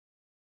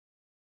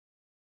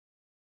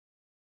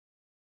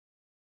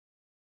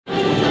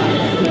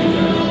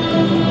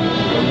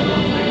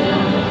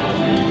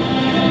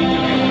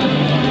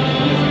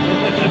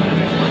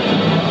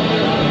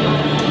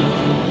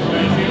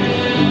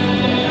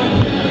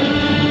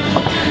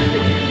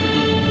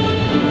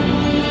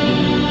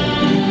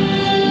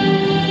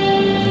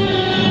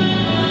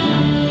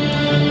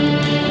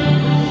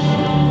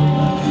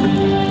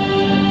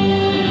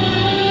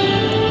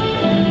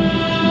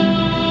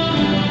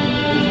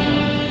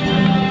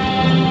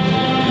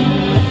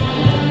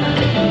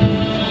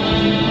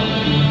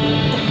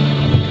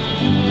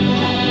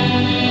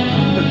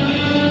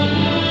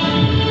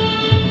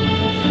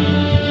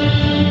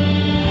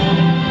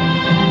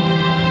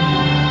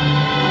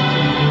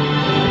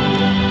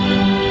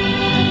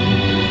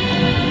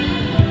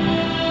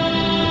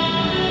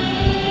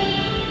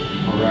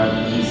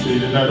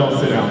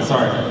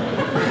sorry.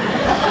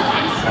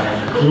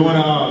 We want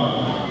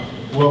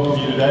to welcome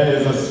you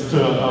today. We're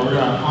going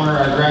to honor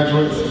our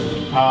graduates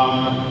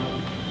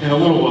in a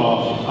little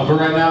while. But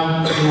right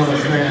now, we want to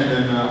stand,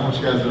 and I want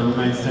you guys to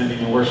remain standing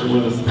and worship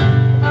with us.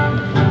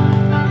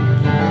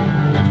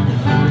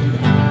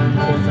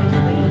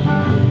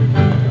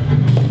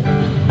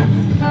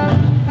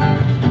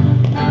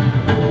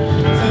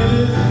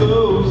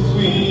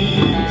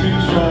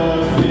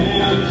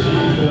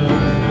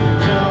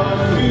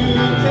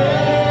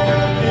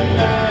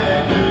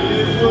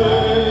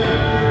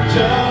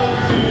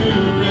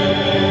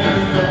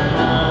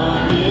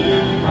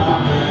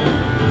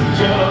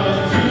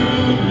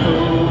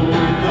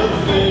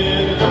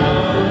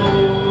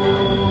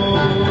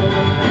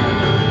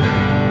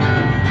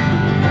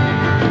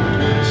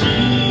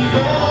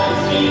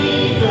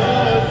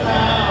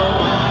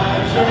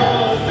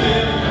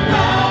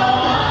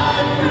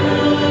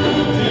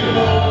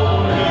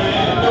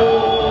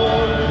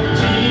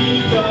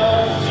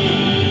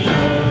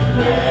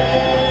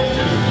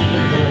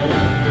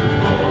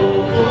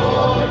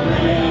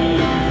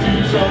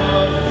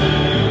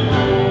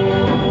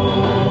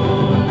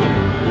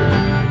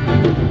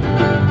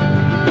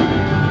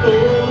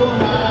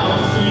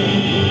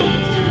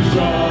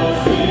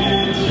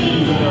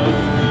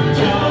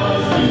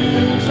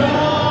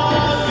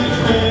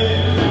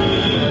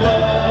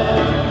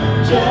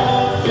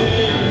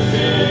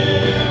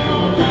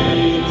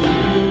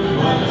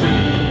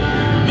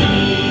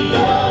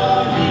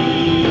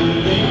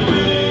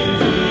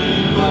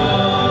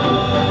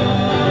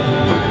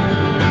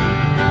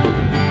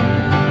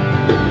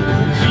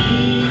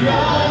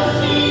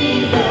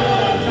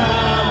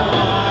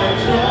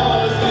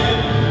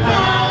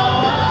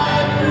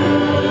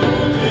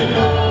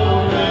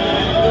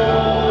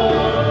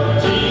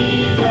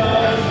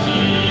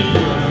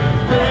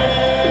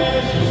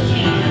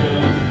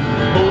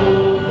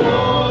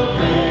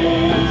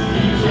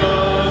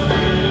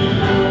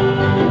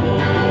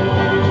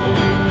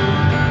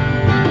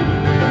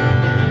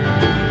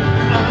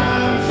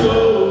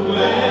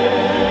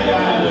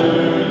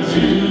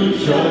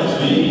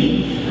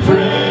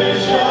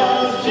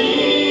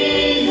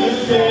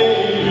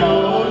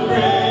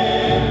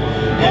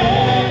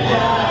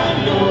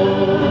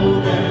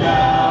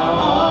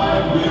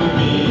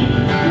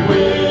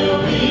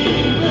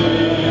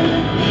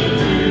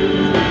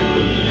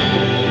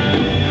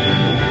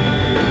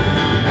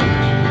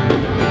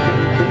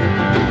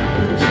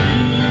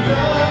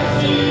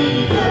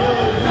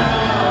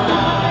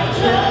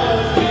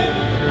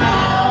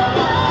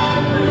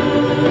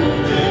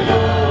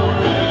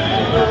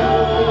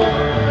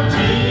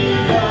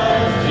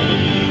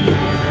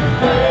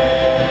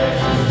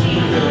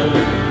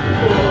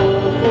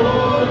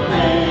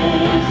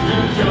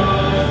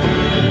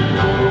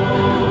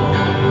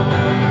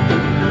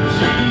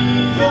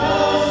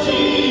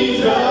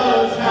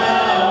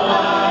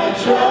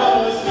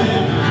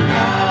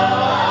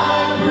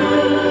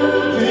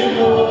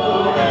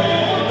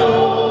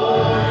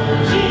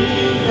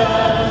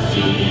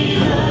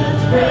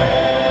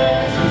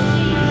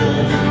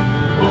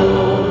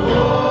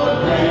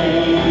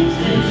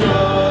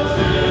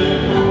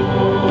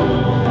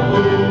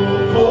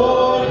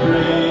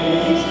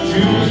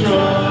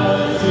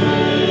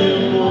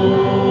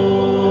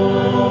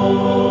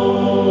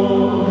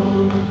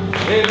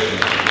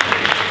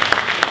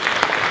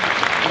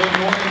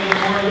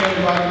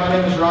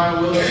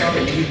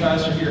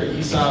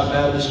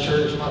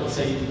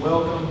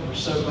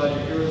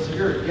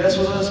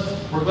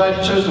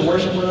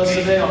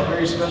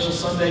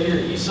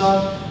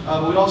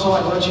 We'd also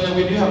like to let you know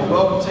we do have a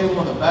welcome table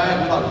in the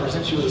back. We'd like to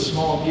present you with a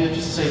small gift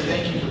just to say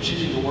thank you for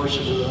choosing to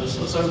worship with us.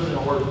 Let's open in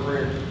a word of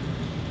prayer.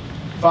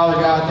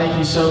 Father God, thank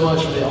you so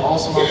much for the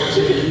awesome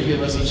opportunity you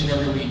give us each and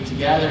every week to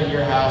gather in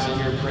your house in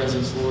your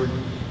presence, Lord.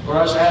 Lord,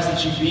 I just ask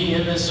that you be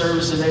in this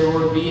service today,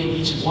 Lord, be in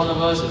each one of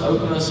us and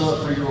open us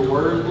up for your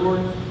word,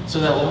 Lord, so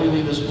that when we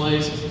leave this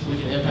place, we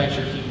can impact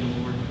your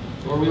kingdom, Lord.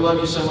 Lord, we love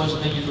you so much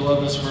and thank you for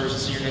loving us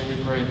first. In your name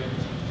we pray.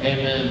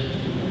 Amen.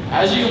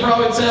 As you can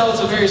probably tell,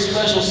 it's a very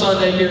special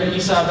Sunday here at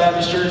Eastside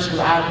Baptist Church because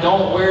I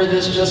don't wear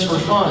this just for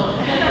fun.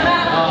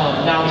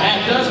 Now,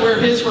 Matt does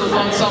wear his for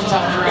fun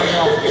sometimes around the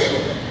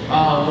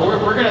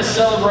office. We're going to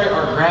celebrate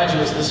our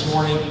graduates this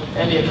morning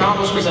and the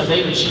accomplishments that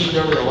they've achieved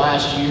over the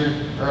last year,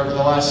 or over the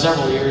last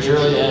several years,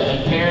 really,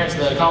 and parents,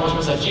 the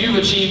accomplishments that you've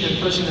achieved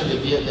in pushing them to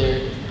get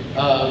there.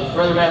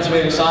 Brother Matt's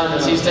very excited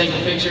as he's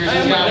taking pictures.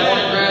 He's got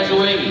one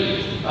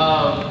graduating.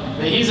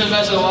 He's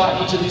invested a lot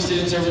in each of these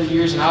students over the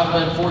years, and I've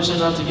been fortunate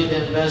enough to get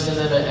to invest in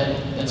them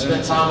and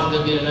spend time with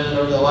them getting in it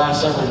over the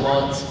last several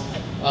months.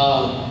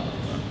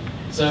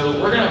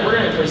 So we're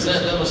gonna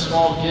present them a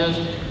small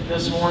gift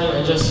this morning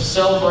and just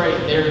celebrate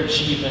their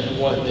achievement and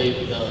what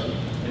they've done.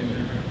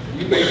 Amen.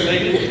 You may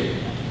take it.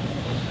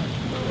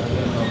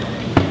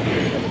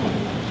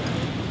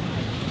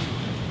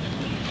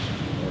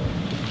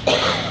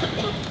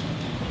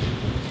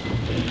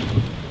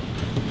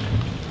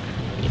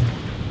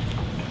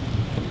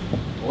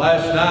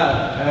 Last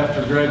night,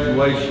 after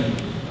graduation,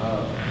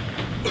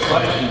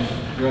 Clayton's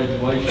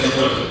graduation,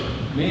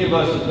 many of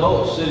us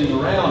adults sitting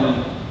around,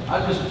 and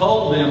I just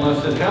told them, I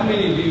said, how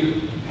many of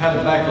you had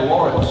a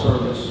baccalaureate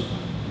service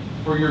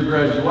for your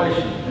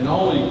graduation? And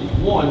only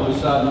one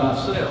beside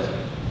myself.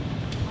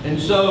 And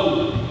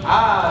so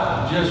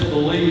I just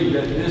believe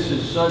that this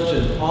is such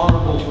an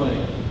honorable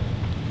thing.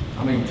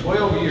 I mean,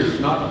 12 years,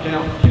 not to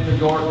count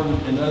kindergarten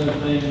and other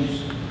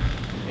things.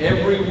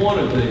 Every one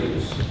of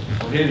these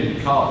are headed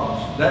to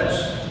college.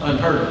 That's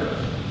unheard of.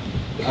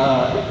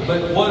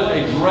 But what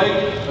a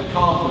great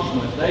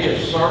accomplishment. They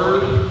have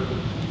served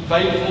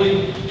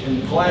faithfully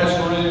in the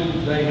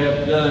classroom. They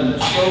have done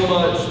so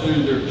much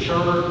through their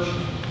church.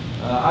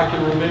 I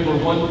can remember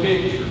one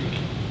picture.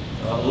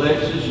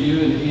 Alexis,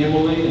 you and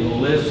Emily and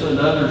Alyssa and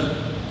others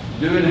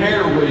doing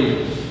hair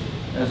weaves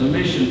as a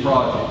mission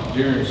project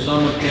during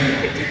summer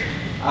camp.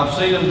 I've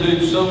seen them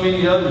do so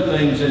many other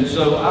things, and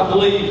so I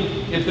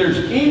believe if there's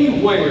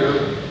anywhere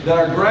that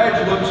our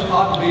graduates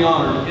ought to be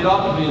honored, it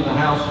ought to be in the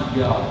house of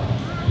God,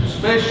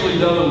 especially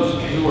those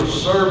who are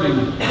serving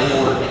the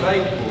Lord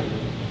faithfully.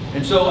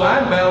 And so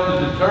I'm bound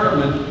to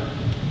determine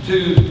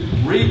to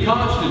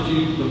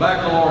reconstitute the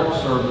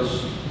baccalaureate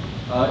service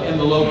in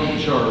the local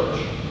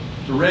church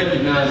to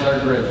recognize our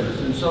graduates.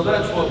 And so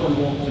that's what we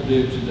want to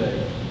do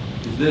today.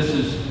 This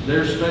is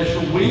their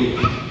special week.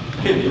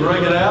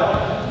 Bring it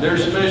out, their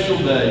special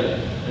day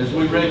as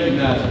we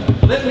recognize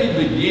it. Let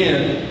me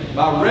begin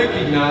by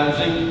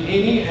recognizing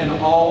any and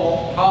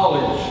all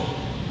college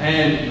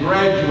and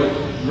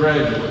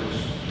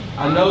graduates.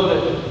 I know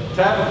that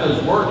Tabitha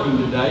is working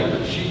today,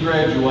 but she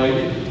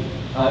graduated.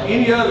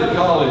 Any other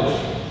college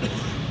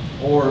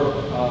or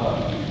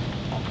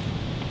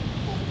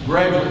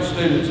graduate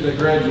students that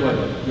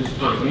graduated this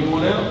spring?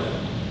 Anyone else?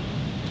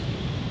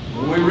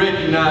 When we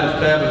recognize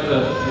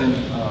Tabitha and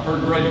her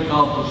great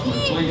accomplishment,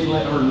 please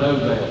let her know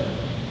that.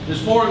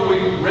 This morning we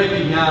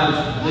recognize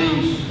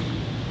these,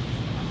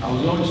 I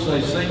was going to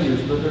say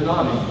seniors, but they're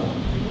not anymore.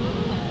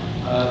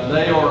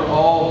 They are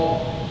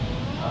all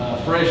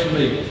fresh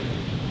meat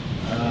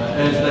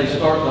as they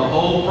start the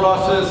whole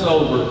process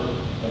over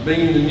of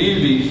being the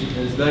newbies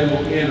as they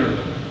will enter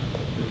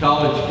the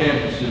college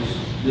campuses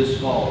this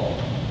fall.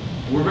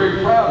 We're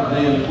very proud of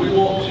them. We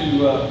want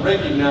to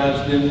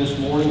recognize them this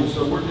morning,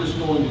 so we're just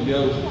going to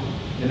go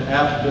in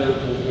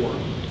alphabetical order.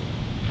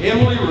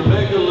 Emily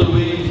Rebecca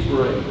Louise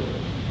Gray.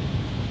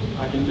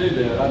 I can do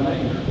that. I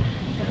named her.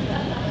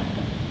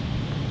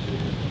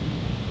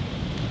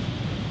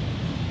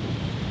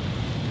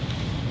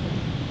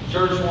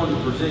 Church wanted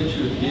to present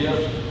you a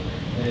gift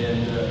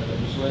and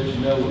just let you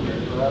know we're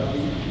very proud of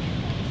you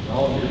and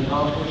all of your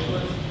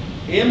accomplishments.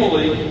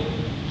 Emily,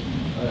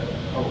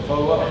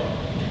 photo.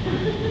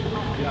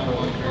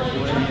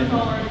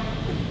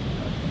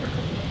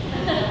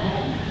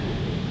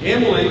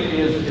 Emily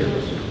is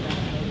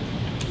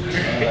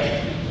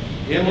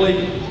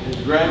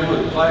a graduate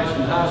of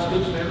Claxton High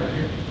School. Stand right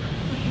here.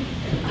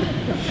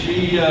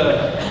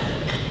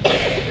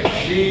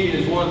 She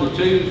is one of the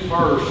two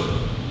first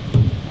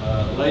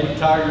Lady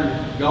Tiger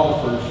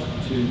golfers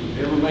to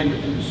ever make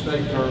it to the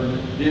state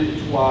tournament. Did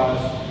it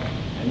twice,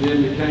 and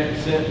then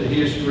set the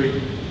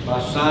history by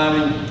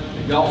signing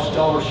a golf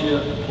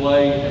scholarship to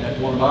play at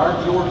one of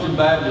our Georgia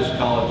Baptist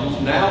colleges,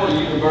 now a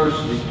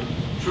university,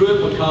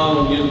 Truett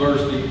McConnell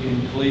University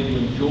in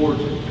Cleveland,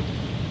 Georgia.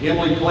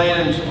 Emily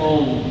plans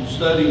on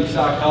studying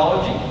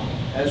psychology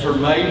as her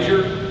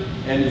major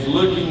and is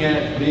looking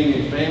at being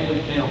a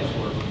family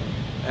counselor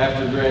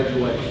after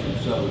graduation.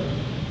 So,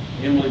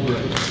 Emily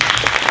Brady.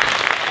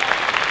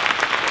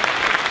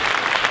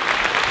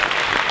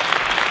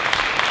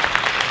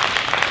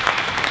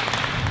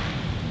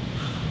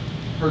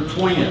 Her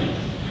twin,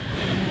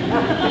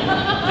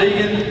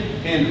 Tegan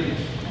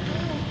Hendricks.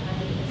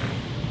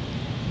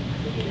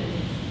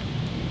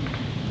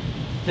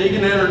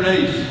 Tegan and her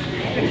niece.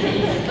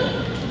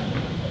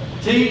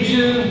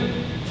 Tejan,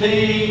 T,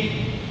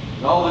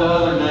 and all the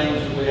other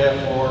names that we have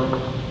for her.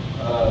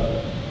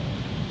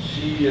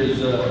 She's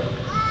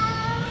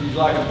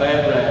like a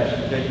bad rash.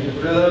 You can't get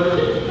rid of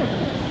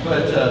her.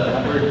 But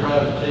I'm very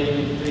proud of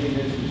Tegan. Tegan,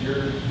 this is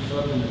yours,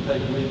 something to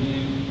take with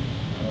you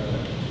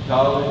to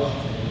college.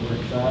 We're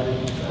excited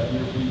about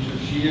your future.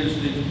 She is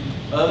the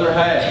other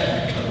half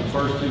of the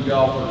first two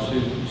golfers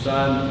who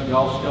signed a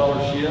golf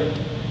scholarship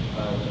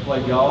to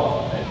play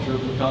golf at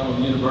Truett McConnell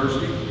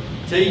University.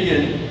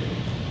 Tegan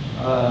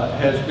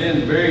has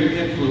been very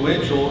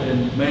influential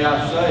and, may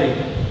I say,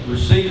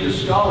 received a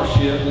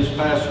scholarship this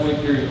past week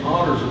during the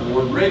Honors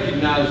Award,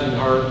 recognizing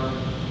her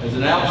as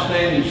an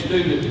outstanding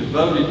student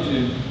devoted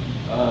to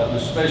the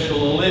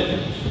Special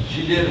Olympics.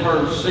 She did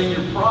her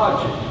senior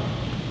project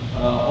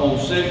on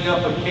setting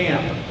up a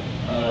camp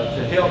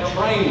to help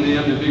train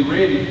them to be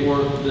ready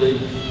for the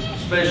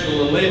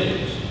Special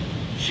Olympics.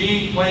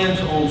 She plans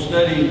on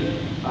studying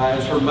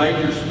as her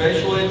major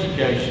special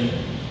education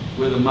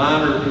with a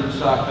minor in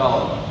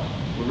psychology.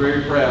 We're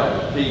very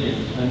proud of Tegan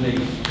and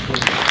niece.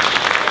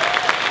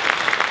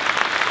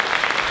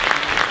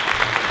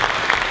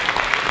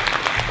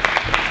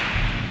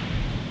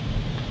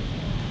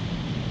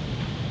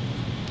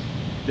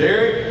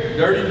 Derek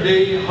Dirty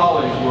D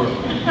Hollingsworth.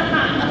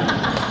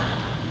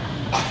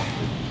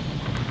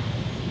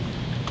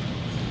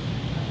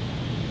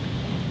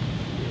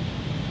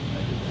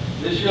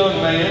 this young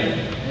man,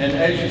 and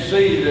as you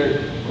see, there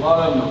a lot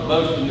of them are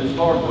boasting this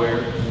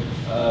hardware.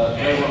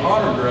 They were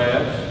honor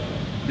grabs.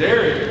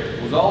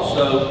 Derek was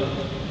also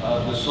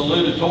the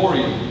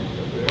salutatorian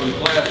for the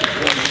class of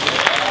 2020.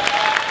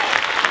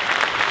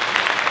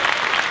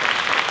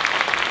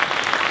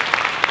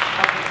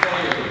 I can tell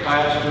you as a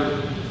pastor,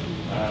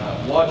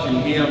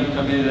 watching him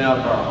come in and out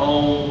of our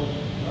home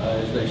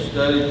as they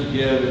studied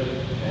together,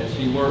 as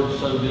he worked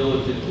so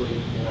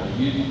diligently in our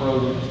youth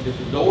programs. If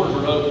the doors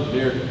are open,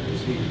 Derek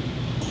is here.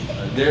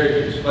 Derek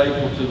is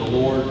faithful to the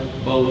Lord,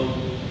 both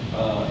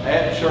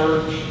at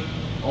church,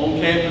 on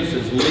campus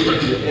as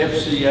leading the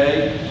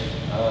FCA,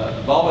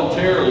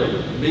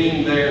 voluntarily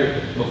being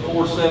there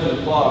before 7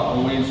 o'clock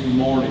on Wednesday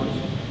mornings,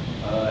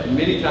 and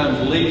many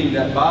times leading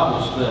that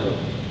Bible study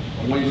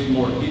on Wednesday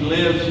morning. He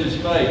lives his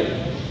faith.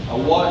 I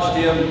watched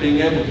him being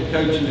able to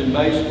coach him in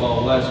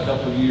baseball the last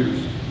couple of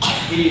years.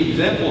 He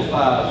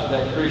exemplifies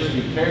that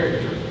Christian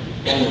character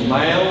on the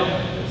mound,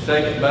 at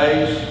second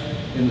base,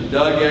 in the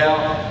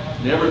dugout,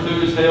 never threw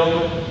his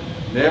helmet,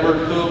 never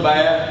threw a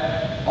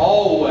bat,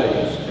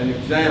 always an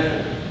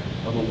example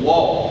of the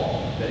walk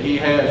that he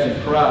has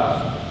in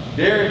Christ.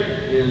 Derek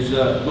is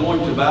going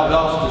to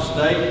Valdosta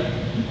State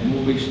and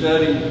will be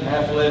studying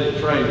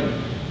athletic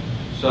training.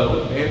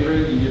 So, Andrew,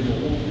 you can give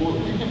him a whoop.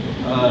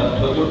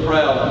 But we're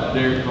proud of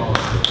Derek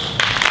Carter.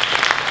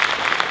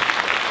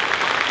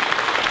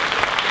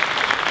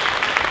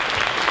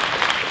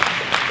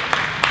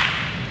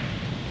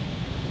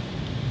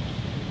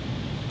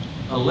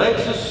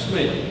 Alexis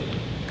Smith.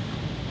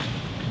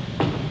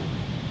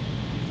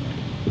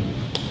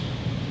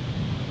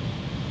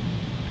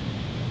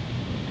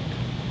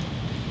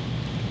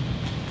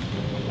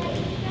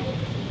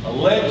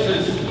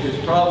 Alexis is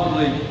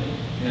probably,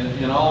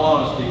 in all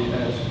honesty,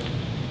 has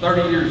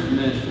 30 years of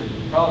ministry,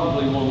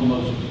 probably one of the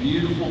most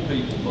beautiful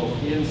people,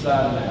 both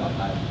inside and out,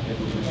 I've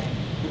ever met.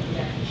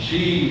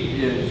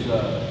 She is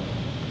a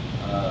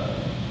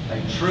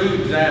true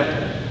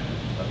example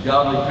of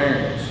godly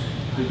parents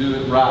who do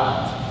it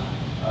right.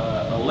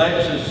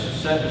 Alexis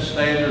set the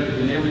standard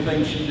in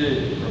everything she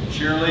did, from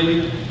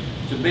cheerleading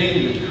to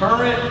being the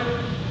current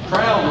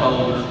crown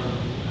holder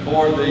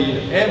for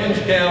the Evans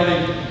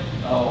County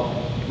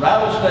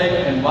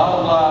Rattlesnake and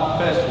Wildlife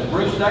Festival.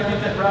 Bruce, did I get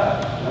that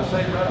right? Did I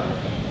say it right?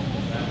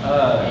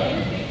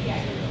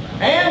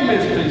 And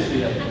Miss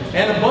PCA.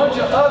 And a bunch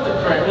of other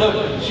crowns. Look,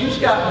 she's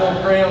got more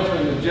crowns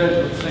than the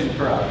Judgment Seat of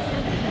Christ.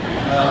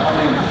 I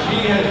mean, she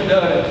has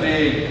done it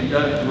big and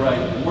done it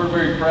great. We're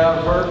very proud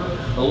of her.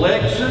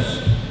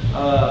 Alexis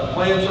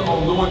plans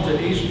on going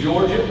to East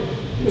Georgia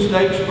in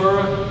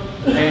Statesboro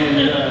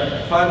and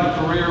find a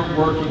career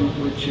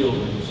working with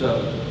children. So,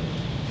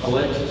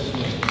 Alexis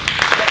Smith.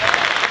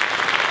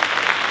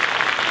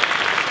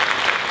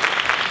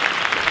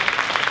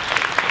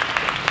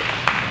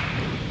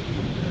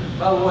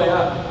 By the way, I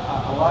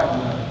like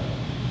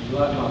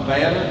my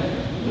banner.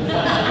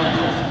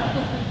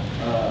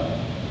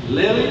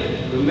 Lily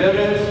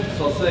Ramirez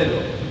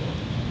Salcedo.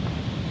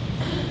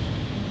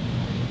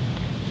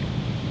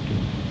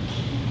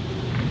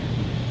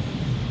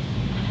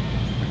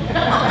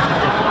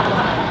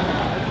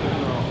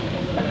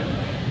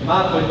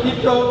 My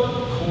Paquito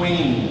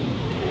Queen.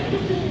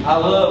 I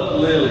love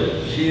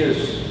Lily. She is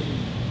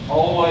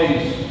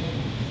always,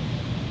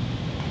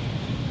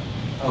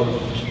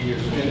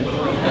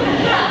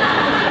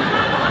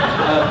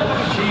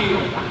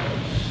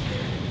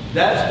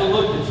 that's the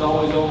look that's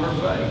always on her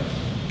face.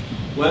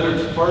 Whether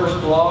it's first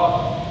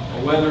block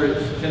or whether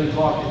it's 10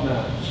 o'clock at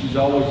night, she's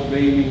always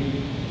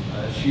beaming.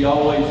 She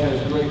always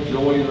has great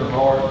joy in her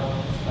heart.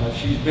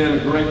 She's been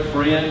a great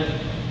friend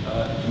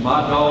to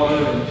my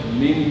daughter and to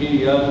many,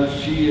 many others.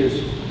 She has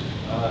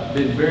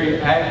been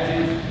very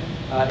active.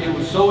 It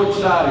was so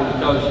exciting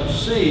because you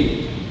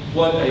see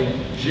what a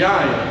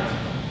giant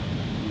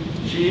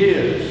she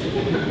is.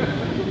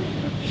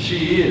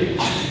 She is.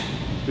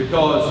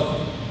 Because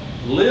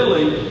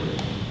Lily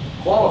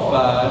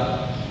qualified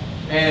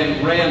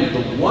and ran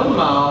the 1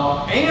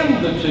 mile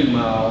and the 2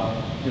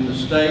 mile in the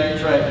state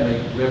track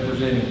meet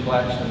representing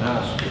Claxton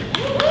High School.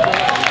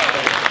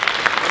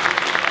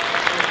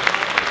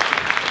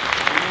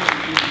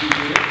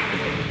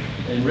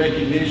 In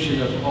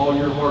recognition of all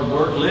your hard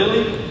work,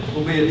 Lily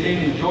will be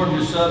attending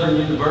Georgia Southern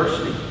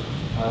University,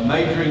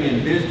 majoring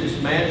in business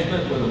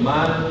management with a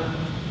minor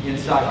in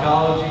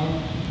psychology.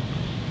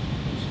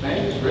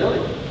 Spanish, really?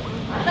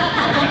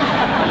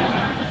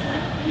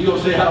 You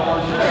gonna see how it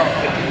works out.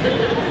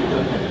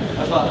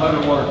 That's like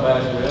underwater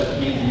basket. That's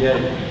an easy A.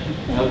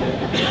 Okay.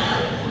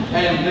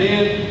 And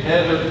then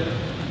Heather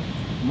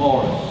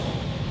Morris.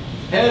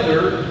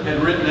 Heather had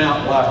written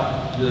out like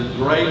the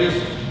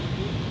greatest,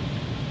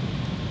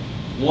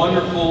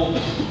 wonderful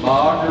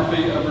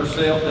biography of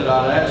herself that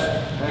I'd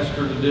asked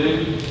her to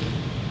do,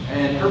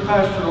 and her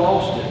pastor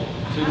lost it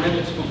 2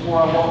 minutes before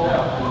I walked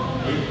out.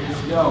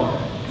 It's gone.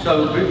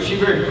 So she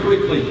very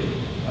quickly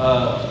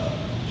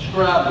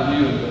scribed a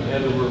new one, but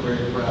Heather, we're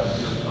very proud of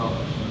your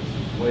accomplishments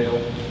as well.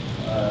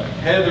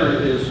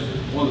 Heather is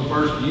one of the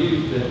first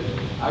youth that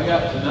I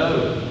got to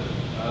know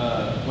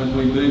when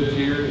we moved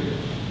here.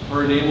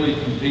 Her and Emily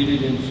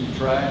competed in some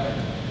track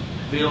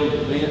field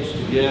events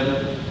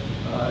together.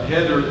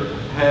 Heather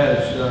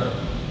has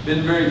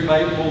been very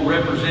faithful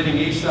representing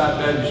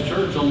Eastside Baptist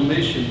Church on the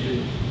mission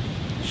field.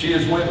 She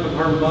has went with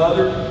her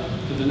mother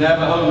to the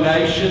Navajo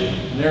Nation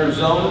in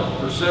Arizona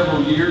for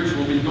several years.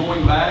 We'll be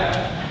going back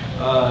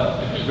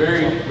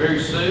very,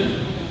 very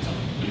soon.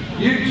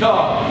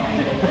 Utah,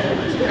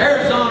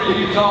 Arizona,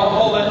 Utah,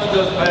 all that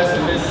stuff past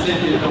the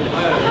Mississippi, it don't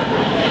matter.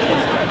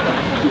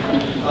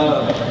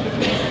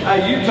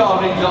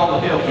 Utah needs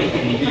all the help it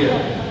can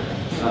get.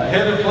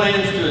 Heather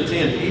plans to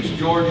attend East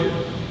Georgia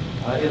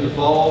in the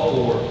fall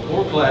for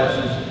 4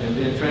 classes and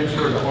then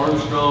transfer to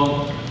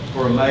Armstrong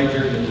for a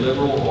major in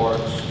liberal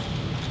arts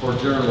for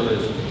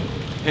journalism.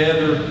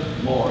 Heather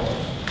Morris.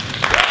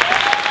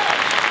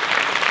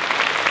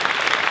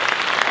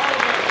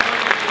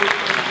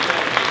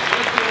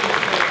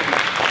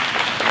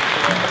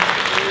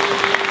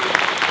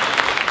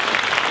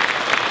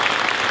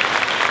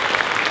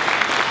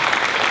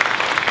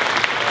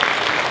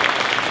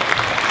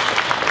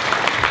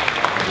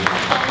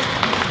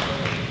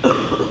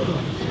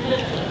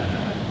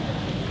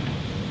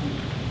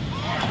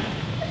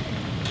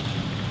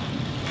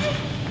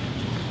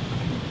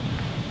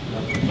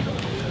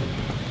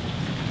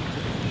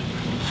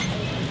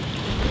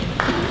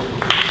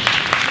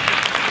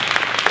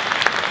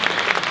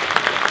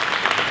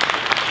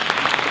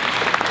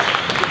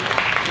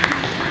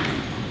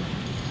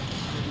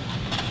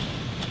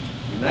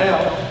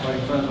 Now, if I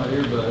can find my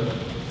earbud.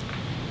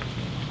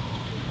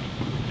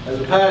 As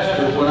a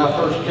pastor, when I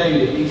first came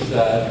to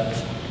Eastside,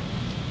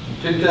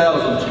 in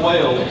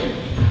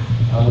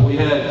 2012, we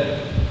had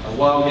a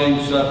wild game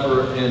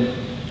supper, and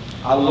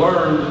I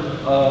learned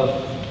of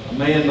a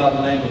man by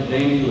the name of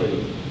Danny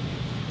Lee.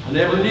 I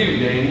never knew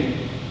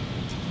Danny.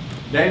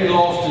 Danny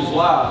lost his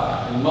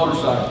life in a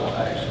motorcycle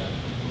accident.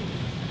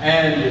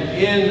 And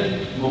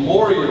in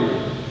memoriam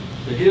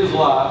to his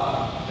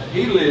life that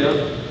he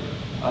lived,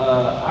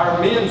 our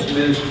men's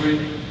ministry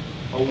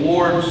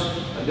awards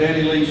a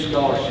Danny Lee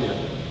scholarship.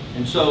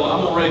 And so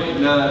I'm going to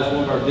recognize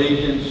one of our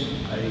deacons,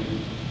 a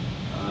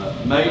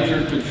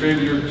major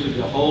contributor to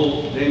the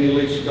whole Danny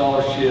Lee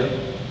scholarship,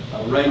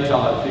 Ray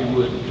Todd, if he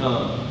would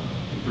come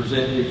and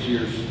present this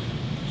year's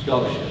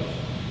scholarship.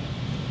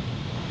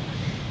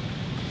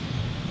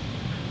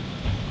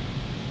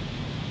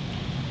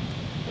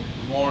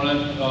 Good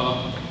morning.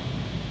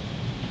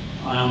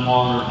 I am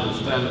honored to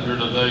stand up here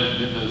today to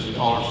give this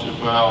scholarship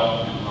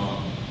out.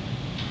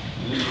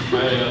 And in the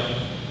past,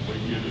 we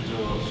give it to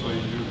a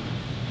senior.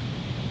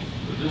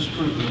 But this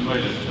group has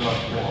made it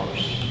tough for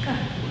us.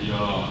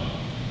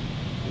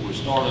 We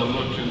started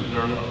looking at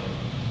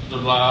their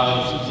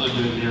lives since they've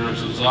been here,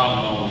 since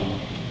I've known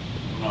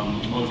them.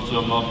 Most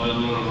of them have been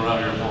living around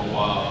here for a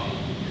while.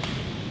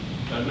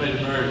 That made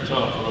it very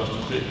tough for us to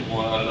pick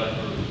one out of that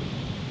group.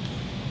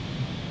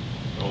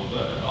 So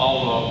all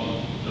of them,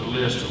 the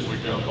list that we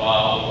got by,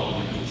 all of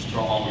them were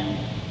strong in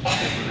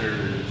different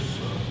areas.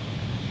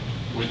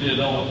 We did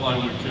the only thing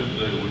we could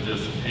do. We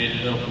just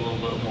headed up a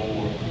little bit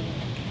more.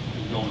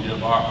 We're going to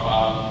give our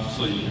 5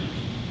 seniors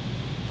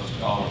a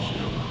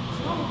scholarship.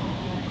 So,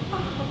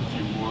 if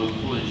you would,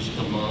 please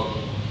come up.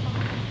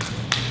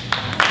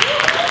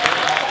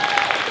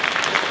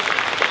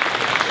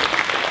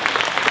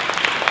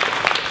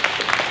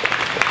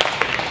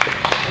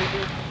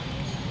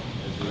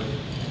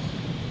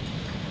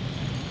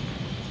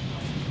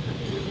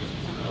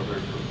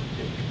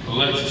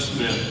 Alexis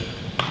Smith.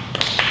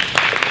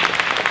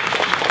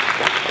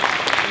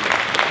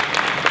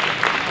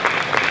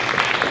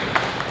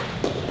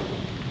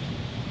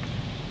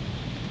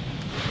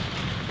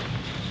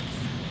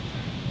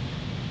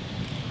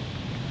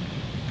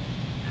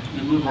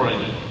 Emily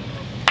Brandon.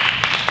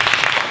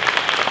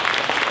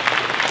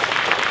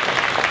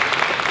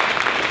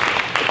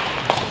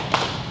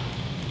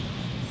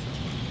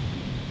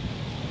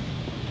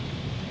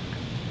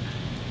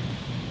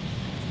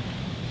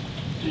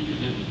 Deacon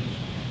Henry.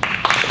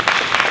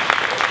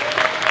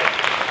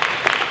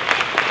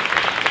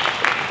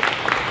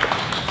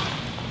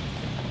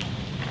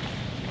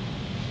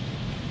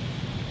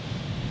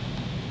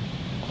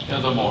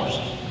 Heather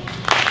Morrison.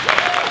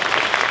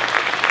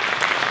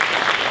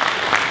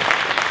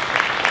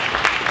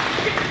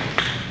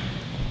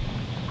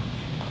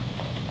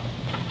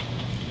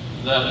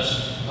 That's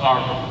our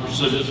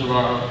recipients of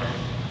our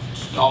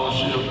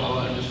scholarship. I'd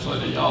like to say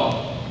to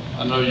y'all,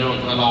 I know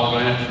y'all got all the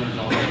answers,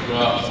 y'all have to go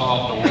out and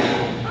solve the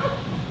world,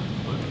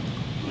 but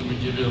let me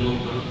give you a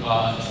little bit of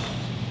advice.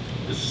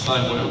 It's the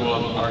same way it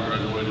was when I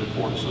graduated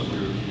 40-some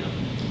years ago.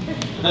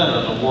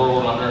 There's a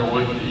world out there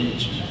waiting to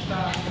eat you.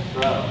 That's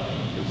right.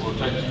 It will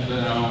take you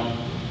down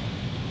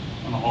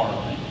in a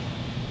heartbeat.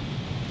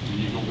 And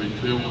you're going to be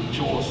filled with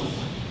choices,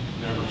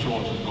 and every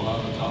choice is going to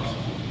have a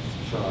consequence.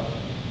 That's right.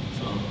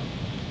 So,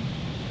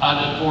 I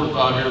did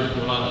 45 years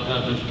ago, I didn't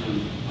have this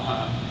group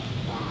behind.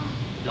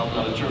 Y'all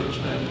got a church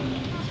family.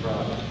 That's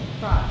right.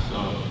 Right. So,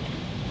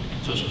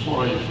 just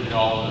pray for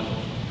y'all that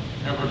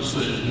every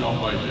decision y'all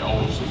make, you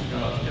always see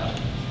God's got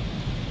it.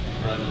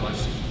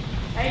 Congratulations.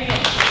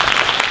 Amen.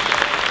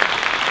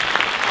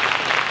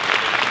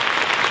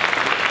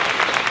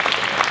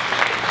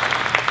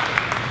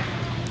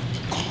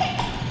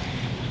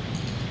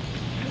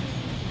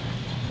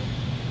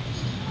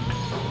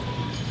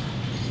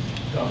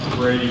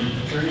 Brady,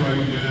 is there any way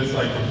we can do this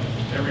like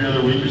every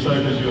other week or so?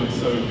 Because you look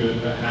so good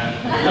at that hat.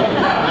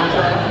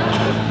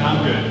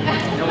 I'm good.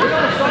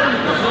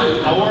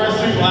 I wore a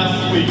suit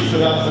last week, so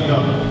that was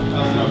enough. That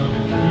was enough.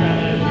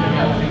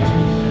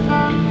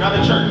 Not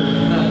the church.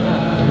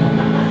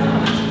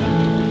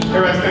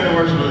 Everybody stand and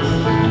worship with us.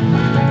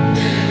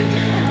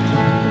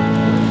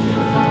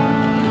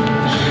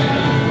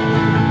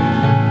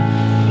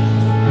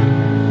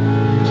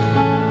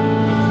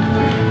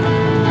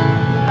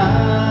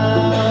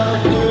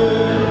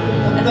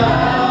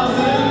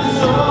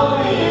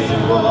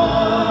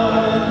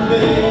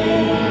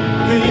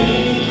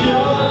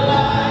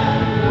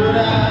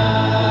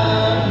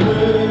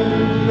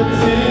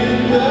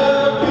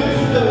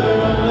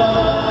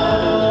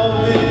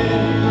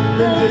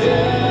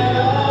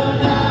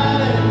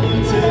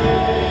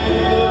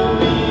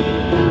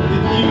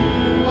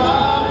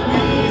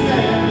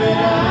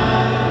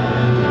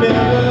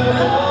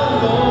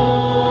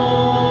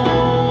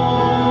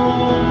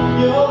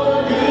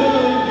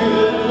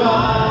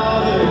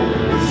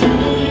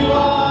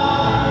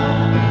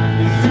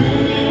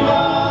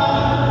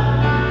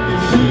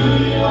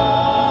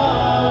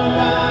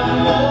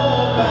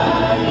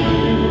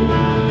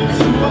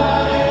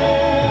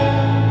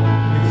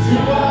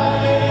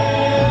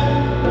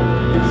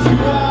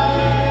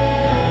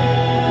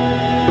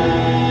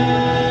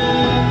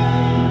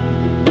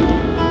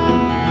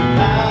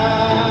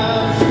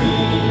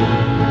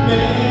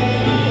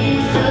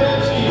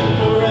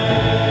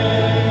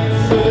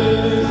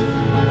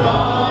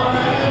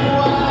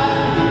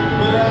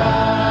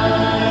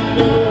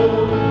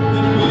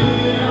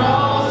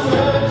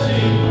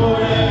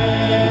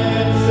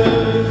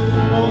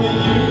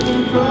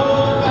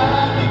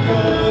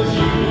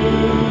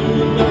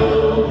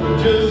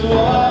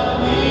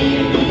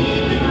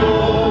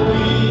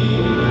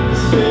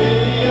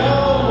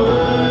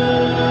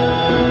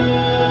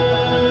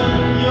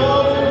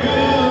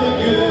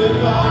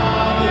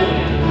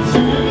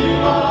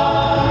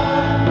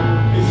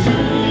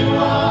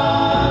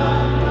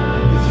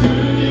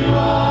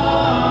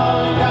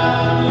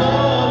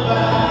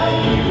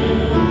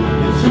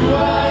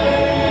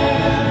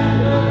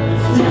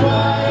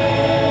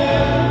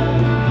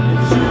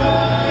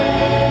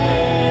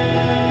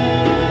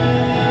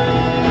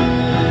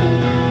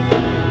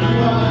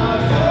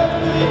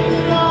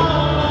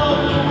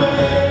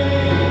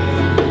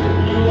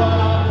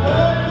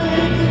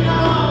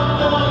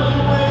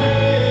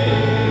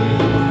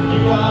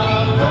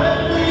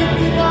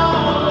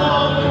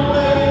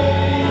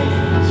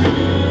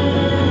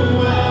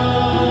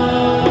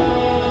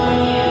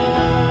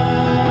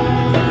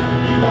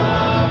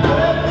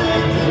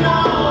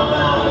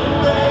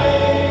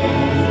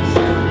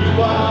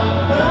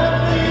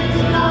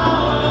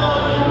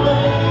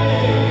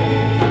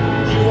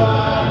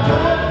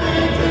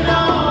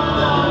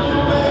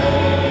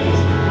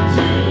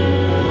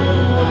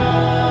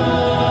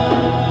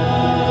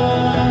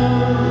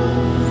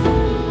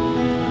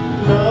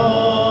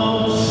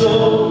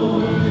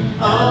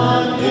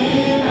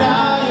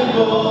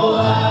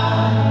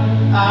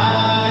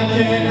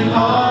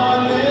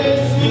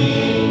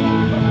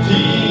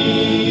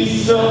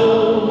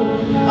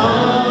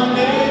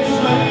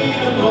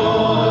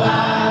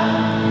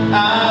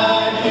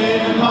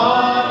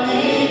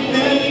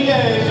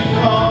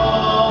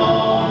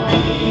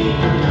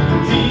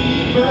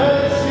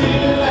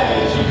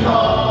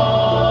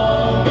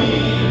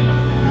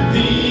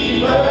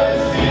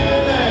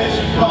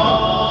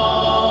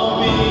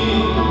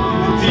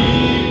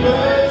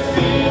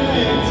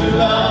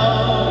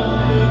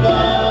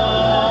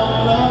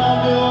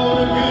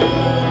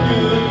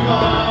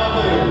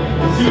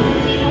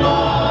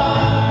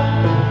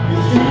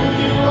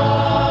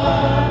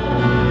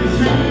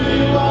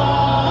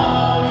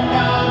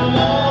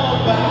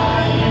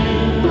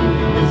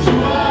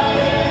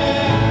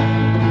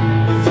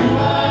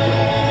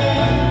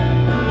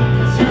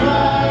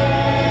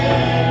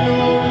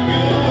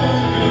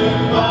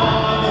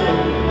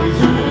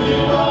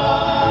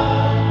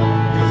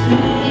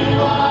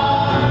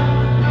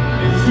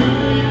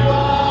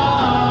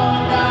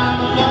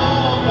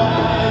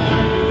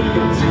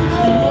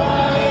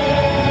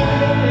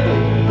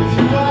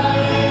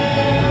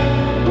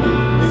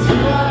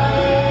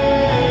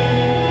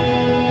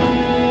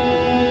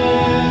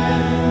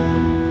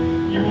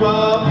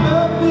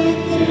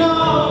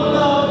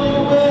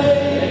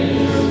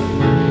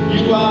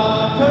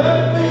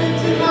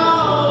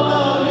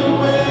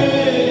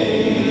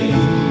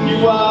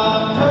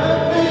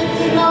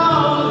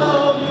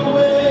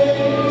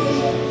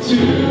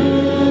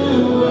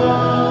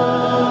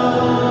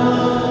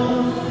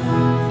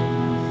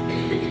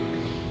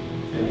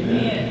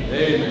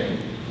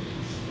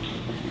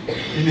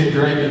 Isn't it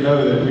great to know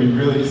that we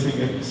really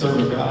serve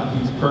a God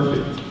who's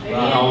perfect in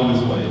all of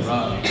his ways?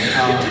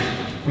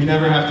 We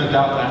never have to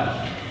doubt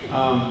that.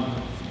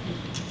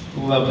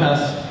 The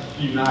past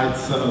few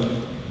nights,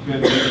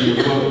 been reading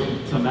a book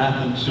to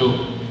Matt, and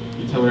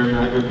you tell her every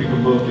night, go pick a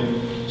book,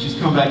 and she's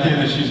come back in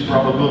and she's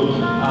brought a book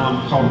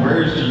called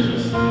Where is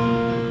Jesus?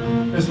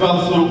 It's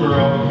about this little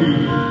girl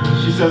who,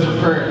 she says her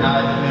prayer at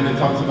night, and it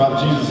talks about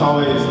Jesus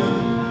always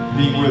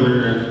being with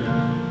her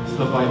and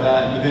stuff like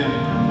that. But then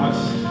once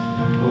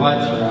the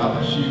lights are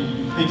out, she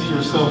thinks to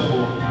herself,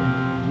 well,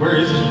 where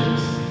is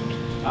Jesus?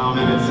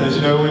 And it says,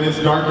 you know, when it's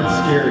dark and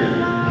scary,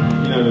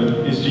 you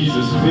know, is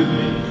Jesus with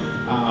me?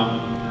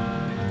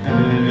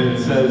 And then it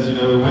says, you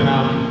know, when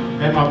I'm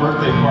at my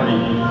birthday party,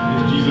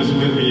 is Jesus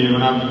with me? And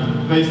when I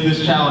face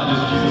this challenge,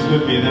 is Jesus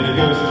with me? And then it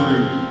goes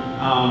through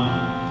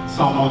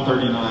Psalm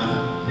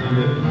 139, and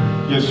it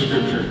gives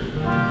scripture.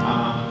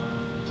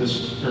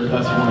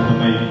 That's one of the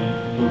main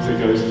books it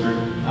goes through,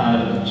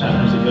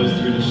 chapters it goes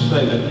through to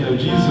say that, you know,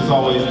 Jesus is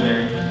always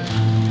there.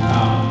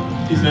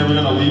 He's never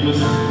going to leave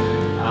us.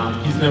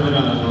 He's never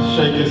going to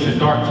shake us in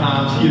dark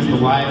times. He is the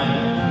light.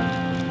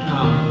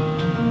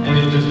 And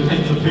it just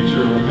paints a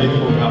picture of a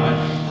faithful God.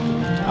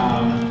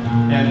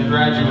 And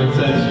graduates,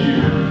 as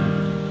you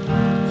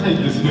take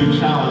this new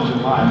challenge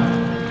in life,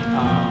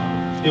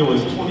 it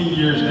was 20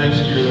 years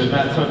next year that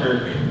Matt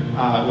Tucker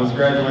was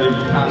graduating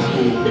from high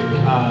school.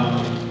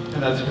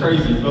 And that's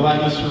crazy. But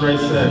like Mr. Ray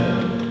said,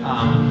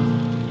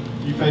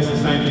 you face the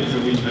same things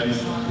that we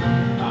face.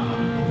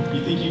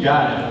 You think you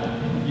got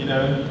it. You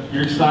know,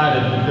 you're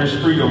excited. There's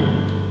freedom. You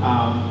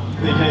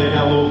think, hey, I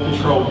got a little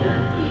control here.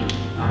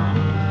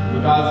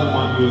 But God's the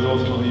one who is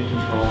ultimately in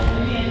control.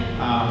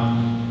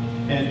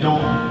 And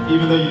don't,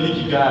 even though you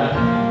think you got it,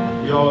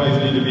 you always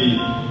need to be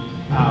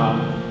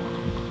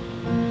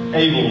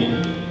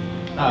able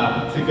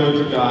to go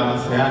to God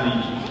and say, I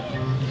need you.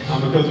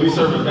 Because we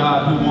serve a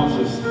God who wants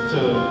us to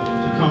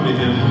come to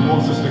Him, who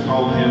wants us to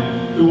call on Him,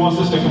 who wants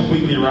us to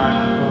completely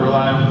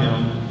rely on Him.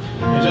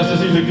 And just as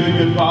He's a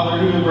good Father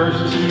who in verse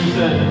 2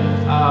 said,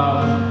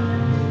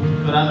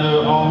 but I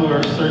know all who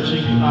are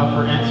searching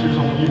for answers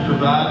on what you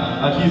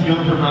provide, like He's going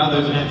to provide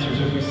those answers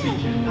if we seek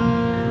Him.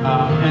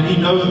 And He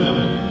knows them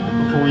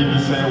before we even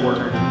say a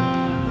word.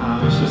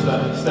 It's just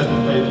that step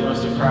of faith for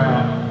us to cry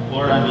out,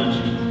 Lord, I need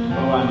you.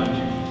 Oh, I need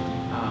you.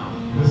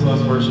 So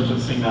let's worship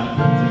and sing that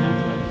to Him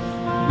today.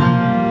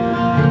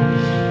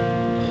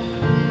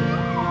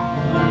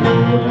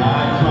 Lord, I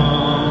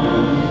come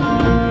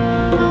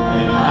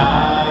and I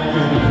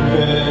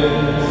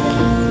confess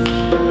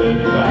that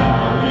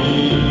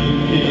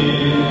bowing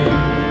here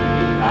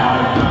I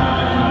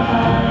find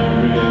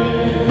my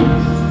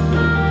rest.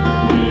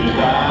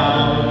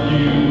 Without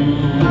you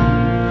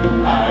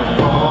I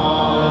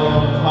fall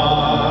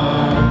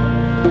apart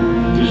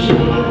to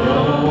show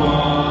the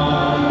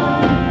one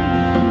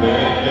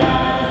that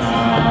guides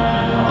my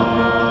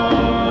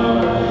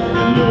heart.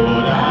 And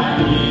Lord, I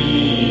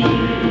need you.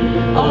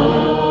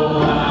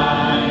 Oh, I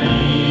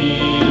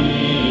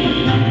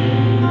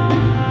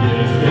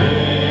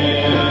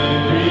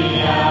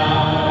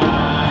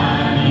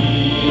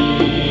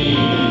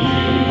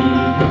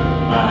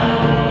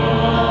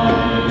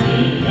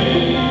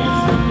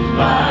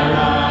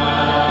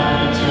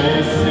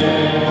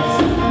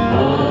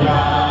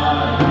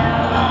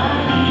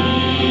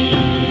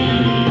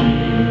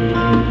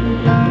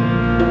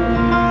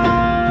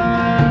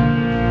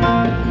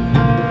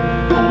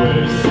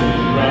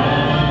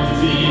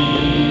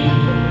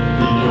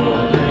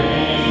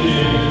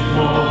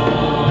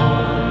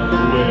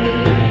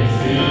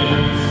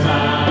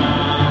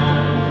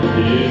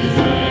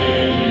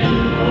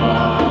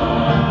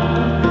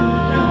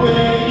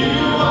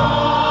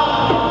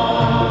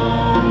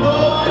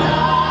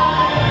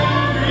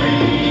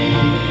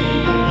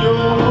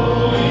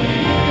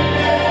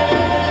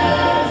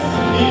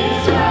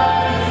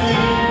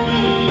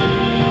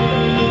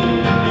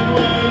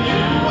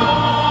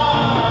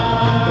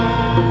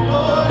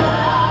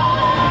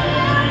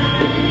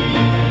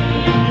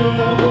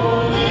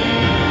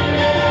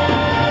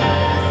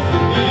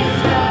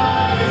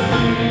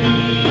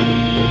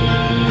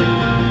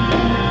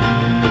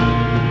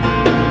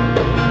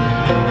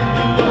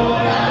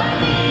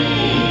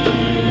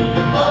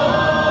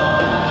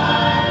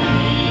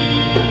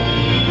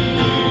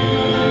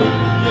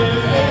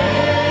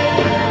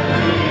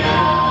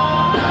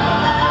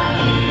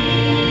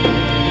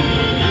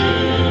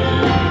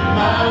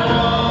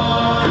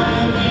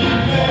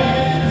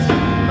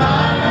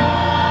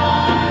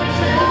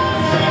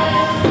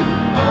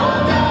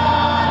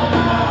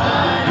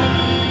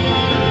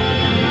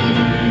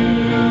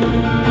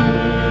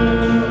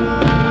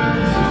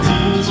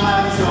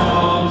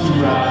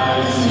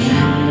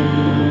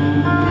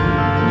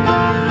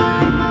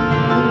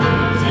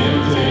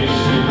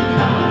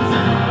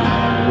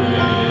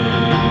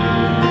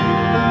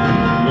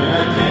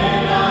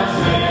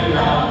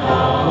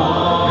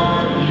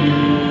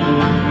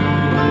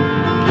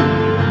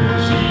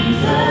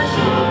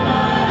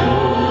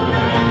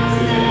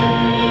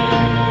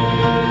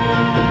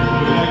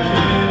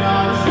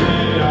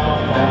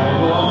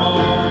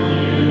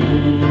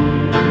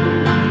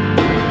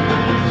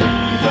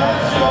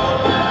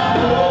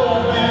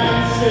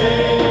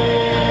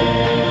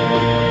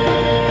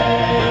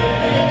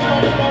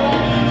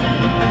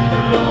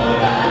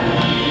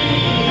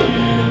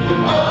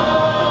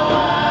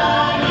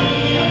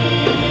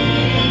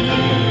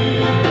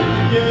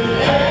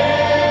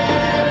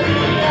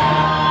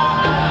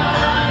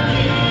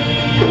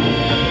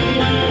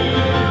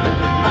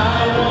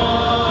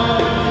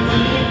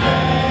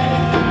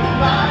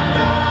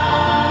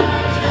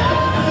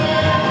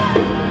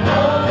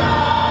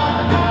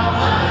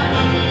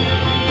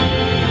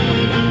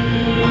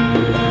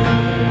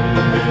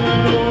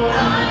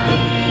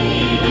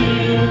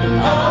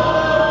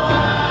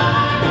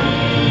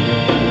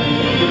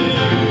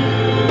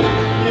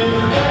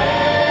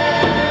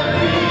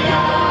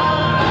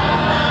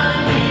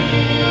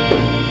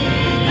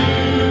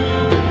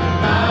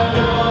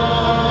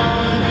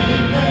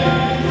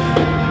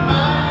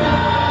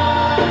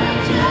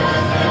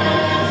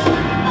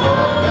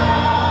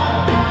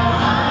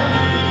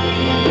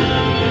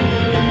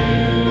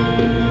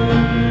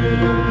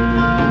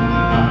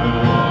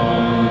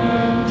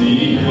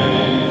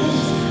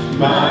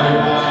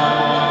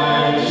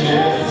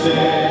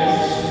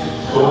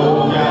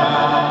Oh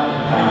God,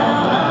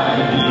 how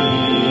I need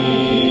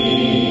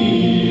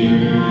you.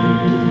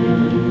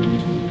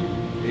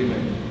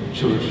 Amen.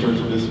 Children's Church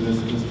will dismiss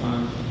at this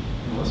time.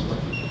 And let's pray.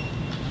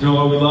 Dear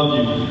Lord, we love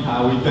you.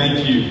 We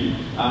thank you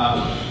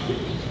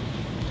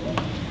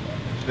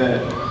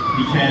that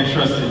we can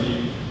trust in you.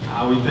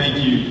 We thank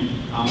you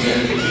that,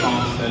 as the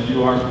song said,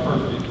 you are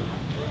perfect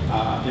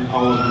in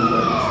all of your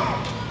ways.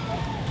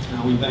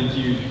 We thank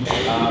you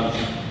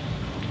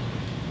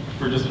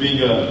for just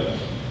being a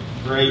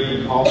great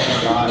and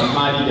awesome God, a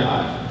mighty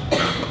God,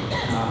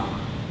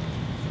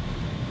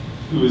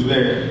 who is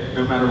there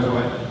no matter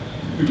what,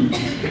 who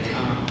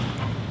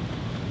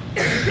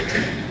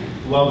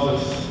loves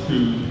us,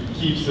 who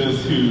keeps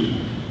us, who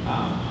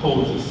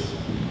holds us,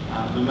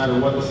 no matter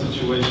what the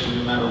situation,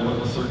 no matter what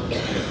the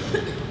circumstance.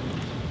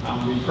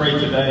 We pray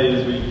today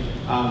as we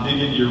dig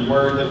into your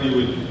word that we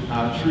would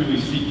truly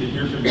seek to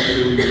hear from you, that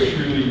we would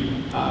truly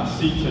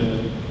seek to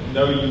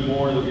know you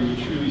more, that we would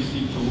truly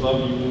seek to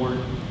love you more.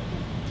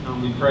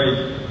 We pray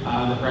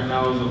that right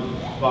now as a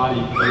body,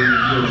 that we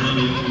would be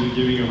obedient to the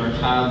giving of our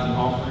tithes and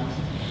offerings,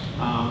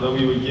 that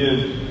we would give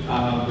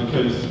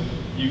because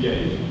you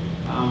gave,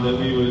 that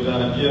we would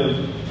give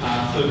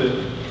so that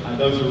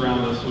those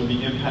around us would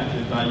be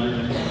impacted by your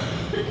name.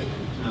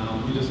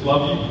 We just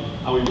love you.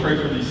 We pray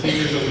for these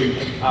seniors that we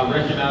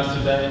recognize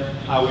today.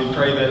 We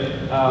pray that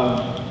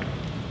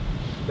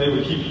they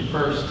would keep you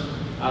first,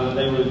 that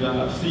they would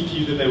seek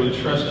you, that they would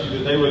trust you,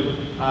 that they would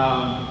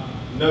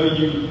know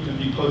you and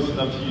be close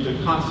enough to you to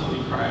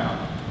constantly cry out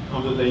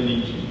that they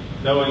need you,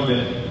 knowing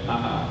that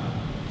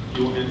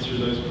you will answer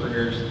those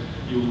prayers,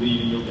 you will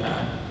lead and you'll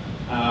guide.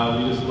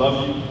 We just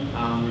love you.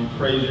 We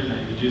praise your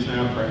name. In Jesus'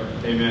 name I pray.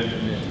 Amen.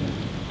 Amen.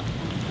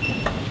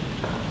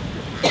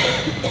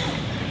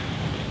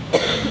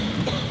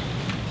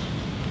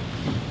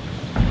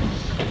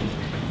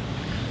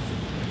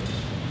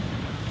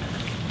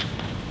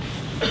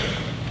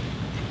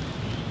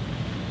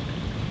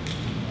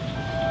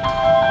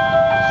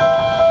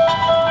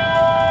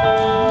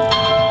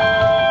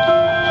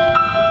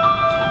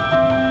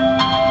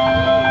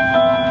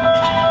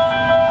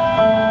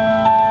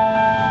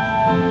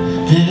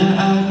 There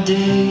are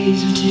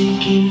days of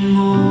taking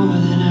more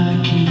than I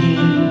can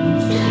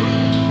give,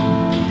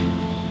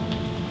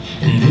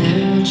 and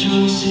there are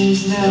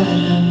choices that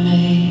I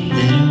made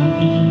that I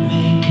wouldn't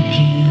make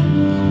again.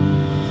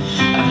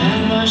 I've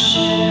had my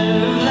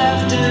share of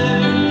laughter,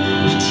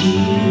 of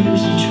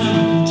tears and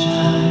troubled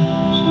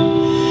times.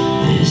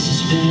 This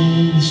has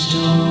been the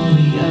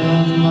story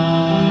of my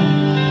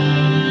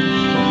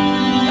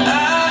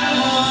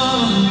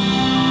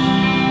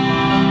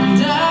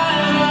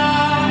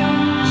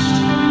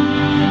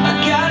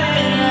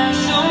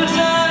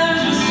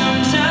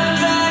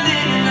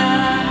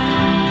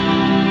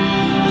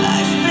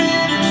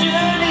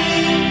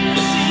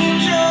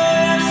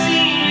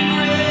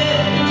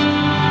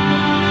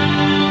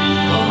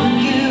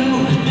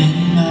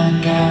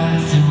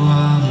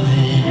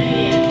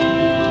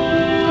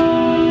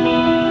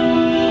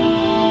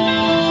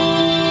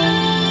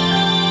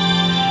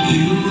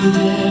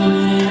there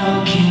when it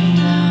all came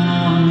down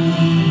on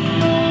me,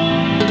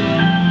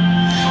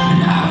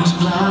 when I was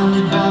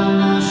blinded by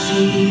my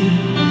fear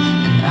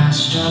and I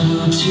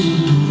struggled to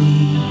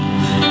believe.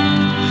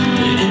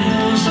 But in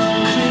those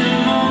unclear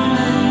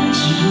moments,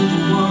 you were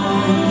the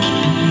one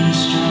keeping me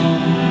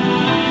strong.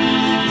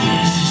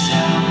 This is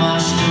how my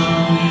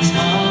story's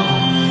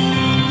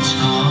always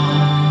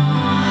gone.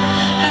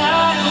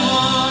 I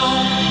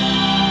won,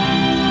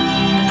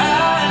 I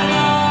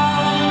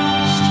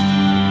lost,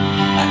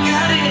 I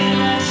got it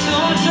right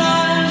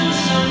sometimes, but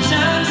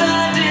sometimes I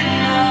did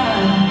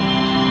not.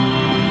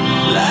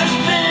 Life's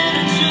been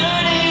a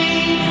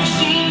journey, I've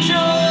seen joy,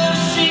 I've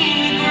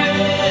seen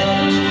regret.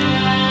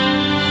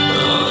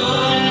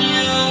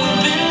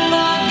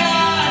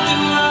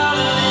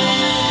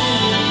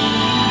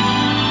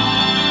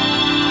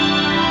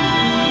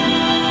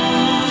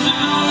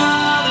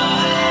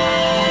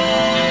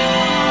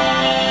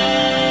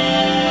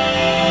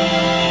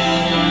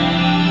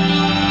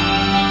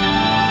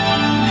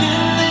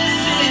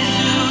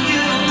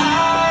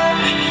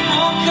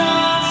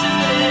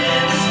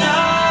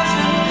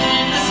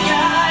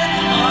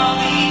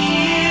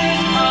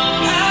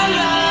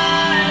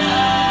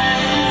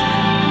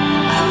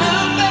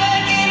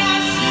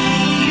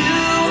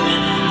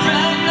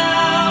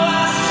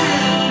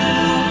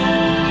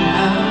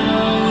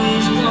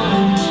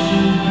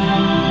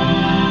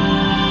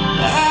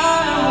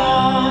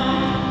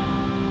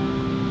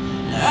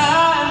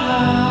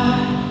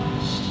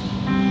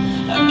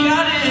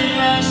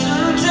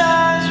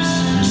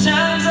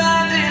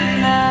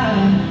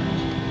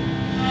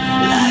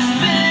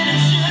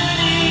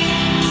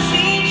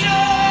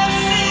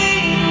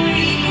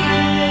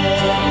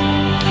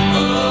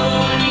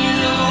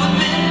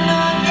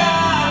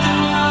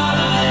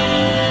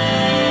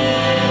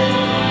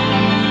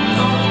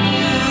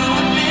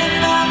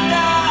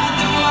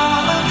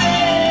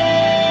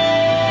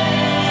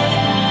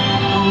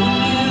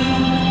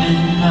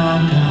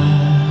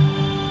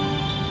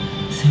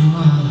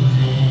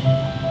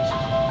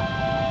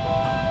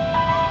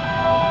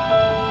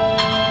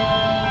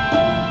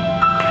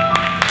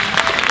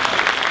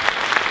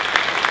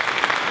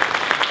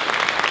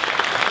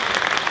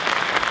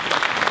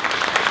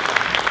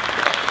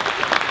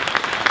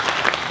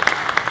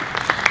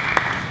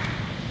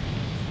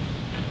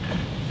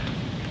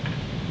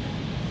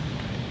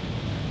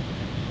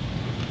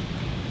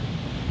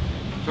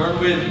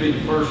 with me to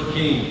 1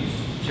 Kings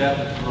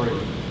chapter 3.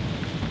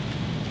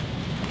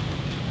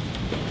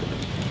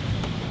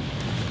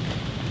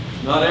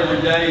 Not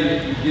every day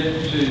that you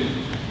get to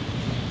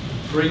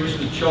preach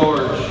the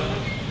charge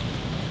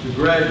to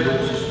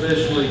graduates,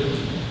 especially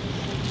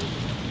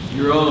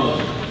your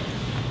own.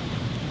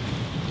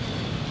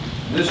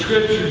 This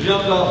scripture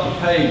jumped off the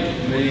page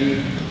at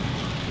me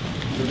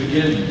to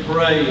begin to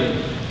pray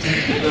and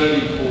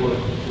study for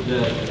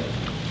today.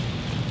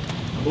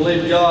 I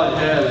believe God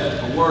has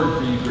a word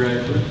for you,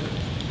 graduates.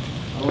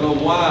 I don't know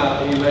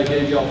why He may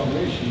give y'all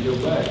permission to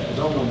go back, because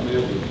I want to be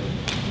able to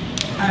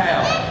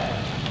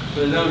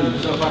put it on you.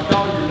 So if I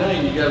call your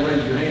name, you got to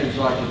raise your hand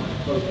so I can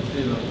focus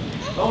in on it.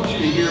 I want you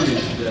to hear me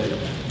today.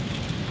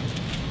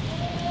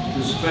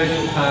 It's a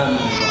special time in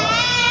your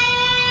life.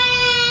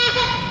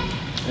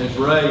 As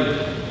Ray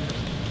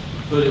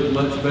put it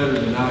much better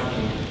than I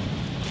can,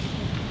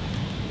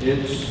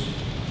 it's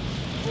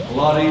a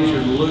lot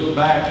easier to look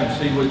back and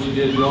see what you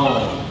did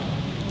wrong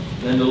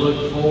than to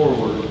look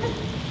forward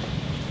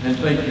and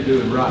think you're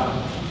doing right.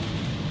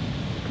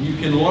 You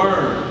can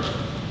learn.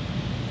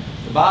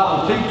 The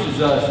Bible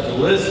teaches us to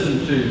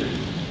listen to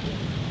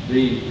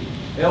the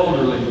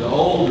elderly, the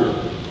older.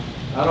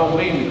 I don't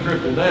mean to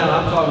cripple down.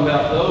 I'm talking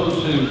about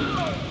those who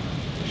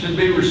should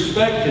be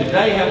respected.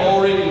 They have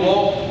already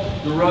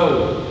walked the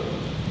road.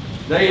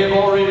 They have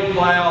already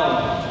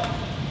plowed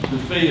the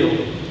field.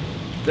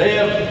 They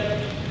have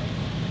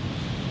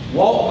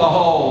walked the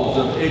halls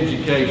of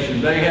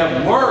education. They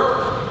have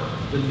worked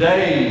the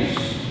days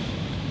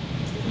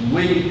and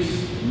weeks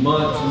and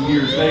months and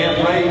years. They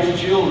have raised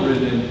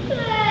children and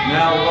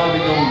now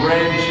loving on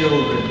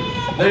grandchildren.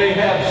 They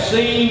have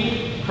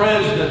seen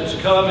presidents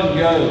come and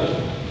go.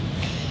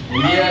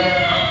 And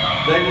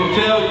yet they will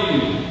tell you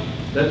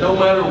that no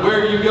matter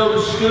where you go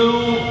to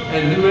school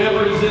and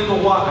whoever is in the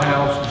White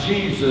House,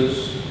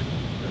 Jesus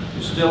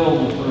is still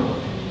on the throne.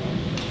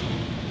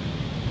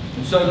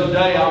 And so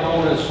today I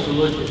want us to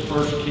look at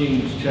 1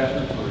 Kings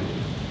chapter 3.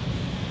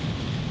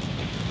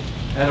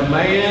 And a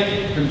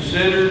man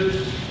considered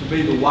to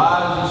be the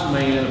wisest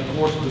man, of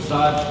course,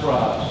 besides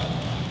Christ,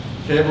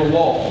 to ever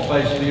walk the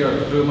face of the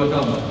earth. Who am I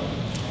talking about?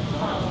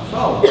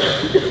 Solomon.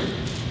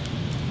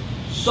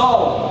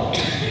 Solomon.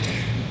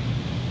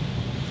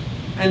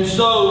 And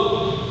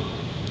so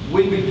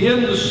we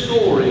begin the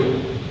story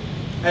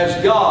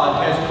as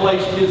God has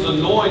placed His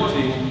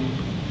anointing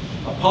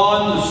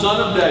upon the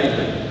son of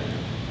David,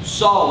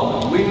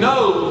 Solomon. We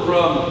know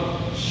from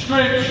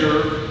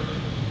Scripture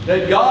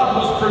that God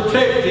was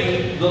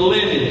protecting the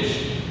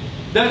lineage.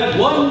 That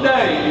one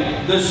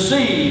day the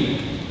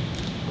seed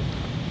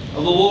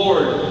of the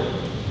Lord,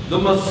 the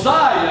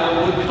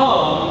Messiah, would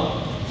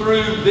come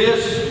through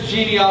this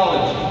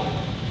genealogy.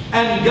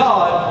 And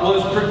God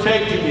was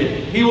protecting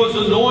it. He was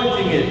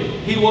anointing it.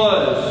 He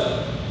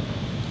was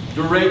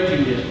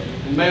directing it.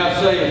 And may I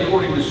say,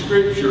 according to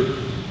Scripture,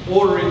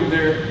 ordering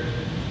their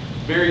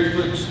very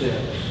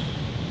footsteps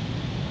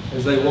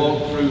as they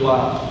walk through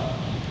life.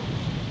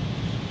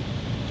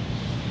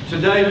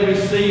 Today we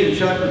see in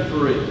chapter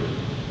 3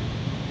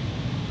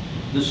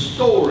 the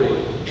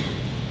story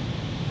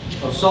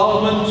of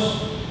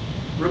Solomon's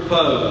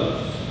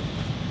repose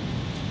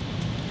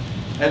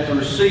at the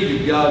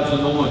receipt of God's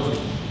anointing.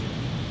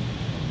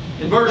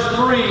 In verse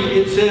 3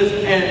 it says,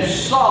 and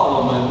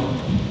Solomon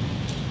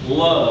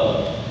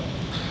loved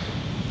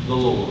the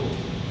Lord.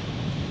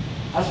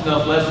 That's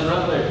enough lesson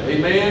right there.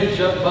 Amen.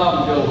 Shut the Bible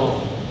and go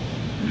home.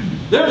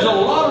 There's a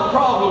lot of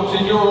problems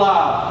in your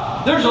life.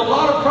 There's a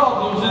lot of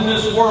problems in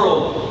this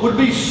world would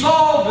be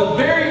solved the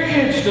very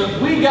instant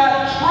we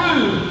got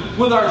true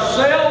with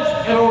ourselves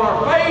and on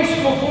our face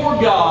before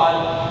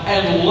God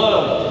and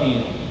loved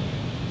Him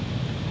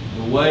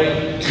the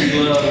way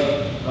He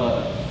loved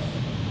us.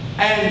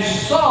 And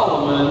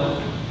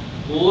Solomon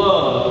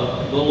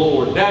loved the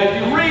Lord. Now, if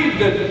you read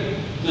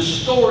the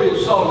story of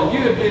Solomon,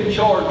 you have been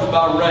charged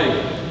by Ray.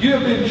 You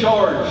have been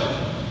charged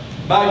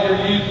by your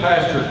youth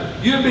pastor.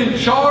 You have been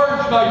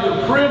charged by your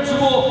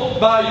principal,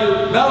 by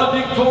your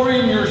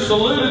valedictorian, your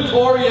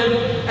salutatorian,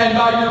 and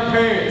by your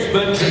parents.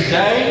 But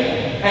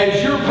today,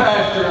 as your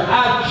pastor,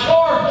 I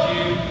charge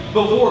you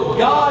before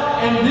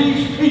God and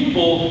these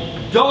people,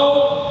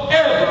 don't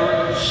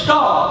ever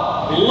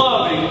stop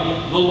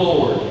loving the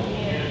Lord.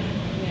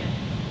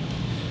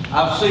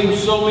 I've seen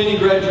so many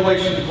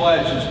graduation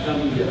classes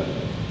come and go.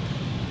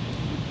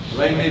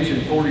 Ray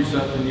mentioned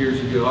 40-something years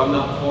ago. I'm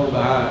not far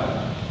behind.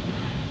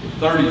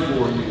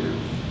 34 years.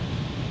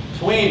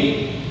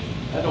 20,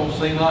 that don't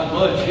seem like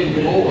much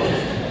anymore.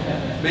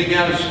 Being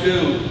out of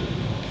school.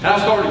 And I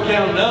started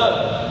counting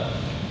up.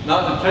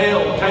 Not to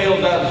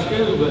tails out of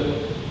school, but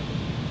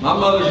my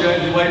mother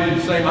graduated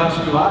the same high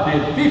school I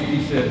did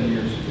 57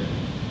 years ago.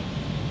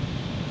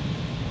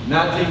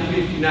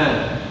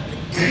 1959.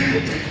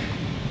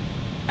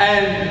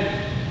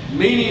 And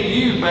many of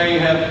you may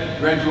have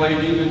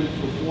graduated even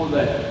before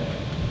that.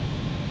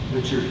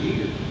 But you're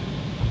here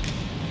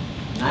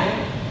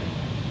now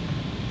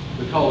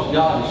because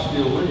God is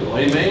still real.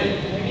 Amen?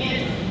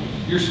 Amen.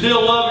 You're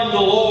still loving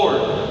the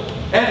Lord.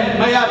 And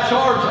may I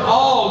charge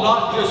all,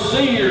 not just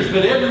seniors,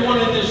 but everyone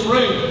in this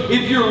room,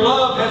 if your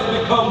love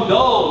has become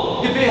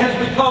dull, if it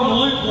has become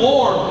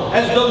lukewarm,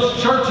 as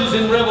those churches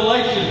in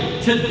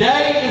Revelation,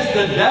 today is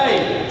the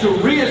day to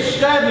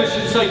reestablish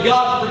and say,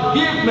 God,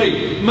 forgive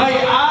me.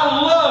 May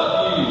I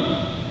love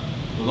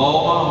you with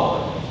all my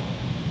heart,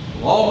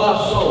 with all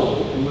my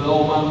soul, and with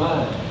all my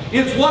mind.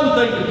 It's one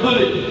thing to put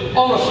it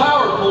on a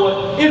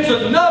PowerPoint. It's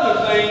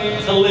another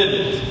thing to live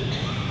it.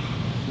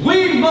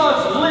 We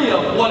must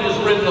live what is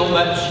written on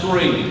that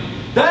screen.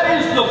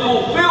 That is the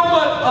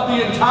fulfillment of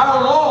the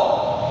entire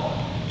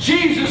law.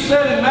 Jesus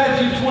said in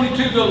Matthew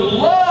 22 to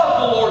love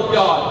the Lord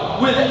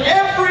God with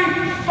every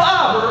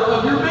fiber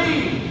of your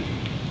being.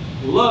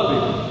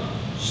 Love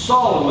Him.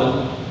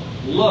 Solomon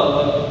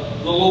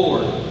loved the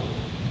Lord,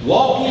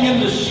 walking in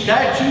the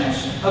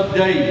statutes of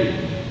David,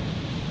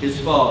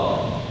 his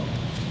father.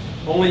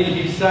 Only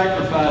he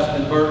sacrificed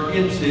and burnt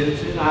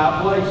incense in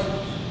high places.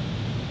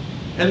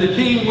 And the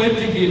king went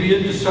to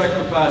Gibeon to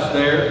sacrifice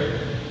there.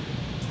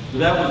 For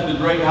that was the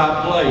great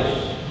high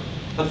place.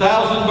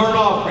 1,000 burnt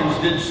offerings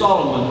did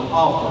Solomon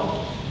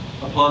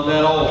offer upon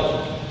that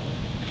altar.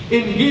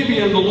 In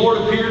Gibeon the Lord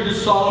appeared to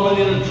Solomon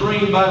in a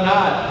dream by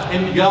night.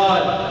 And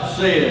God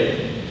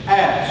said,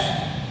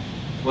 ask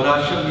what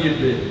I shall give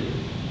thee.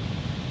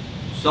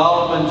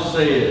 Solomon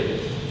said,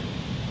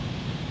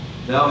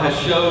 Thou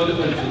hast showed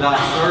unto thy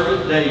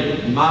servant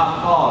David,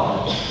 my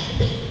father,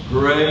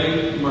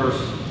 great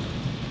mercy,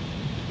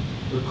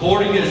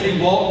 according as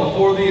he walked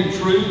before thee in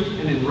truth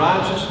and in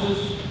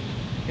righteousness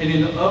and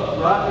in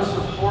uprightness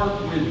of heart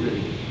with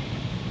thee.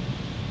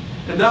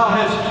 And thou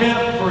hast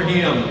kept for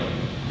him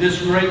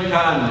this great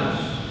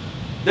kindness.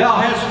 Thou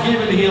hast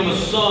given him a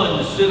son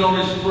to sit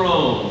on his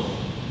throne,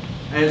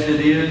 as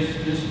it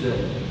is this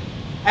day.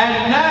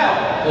 And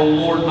now, O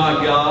Lord my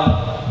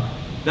God,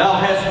 thou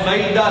hast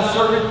made thy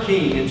servant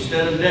king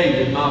instead of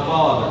David my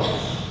father.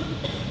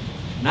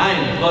 And I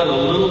am but a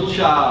little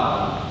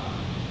child.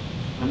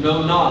 I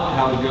know not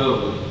how to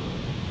go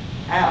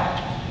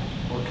out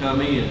or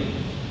come in.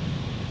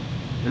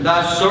 And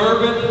thy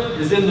servant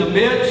is in the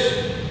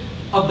midst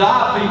of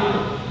thy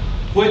people,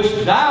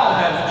 which thou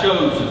hast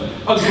chosen,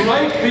 a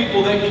great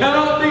people that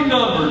cannot be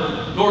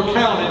numbered nor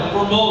counted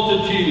for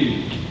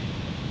multitude.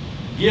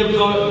 Give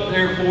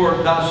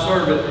therefore thy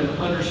servant an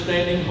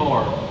understanding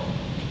heart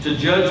to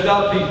judge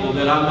thy people,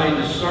 that I may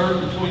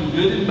discern between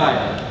good and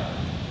bad.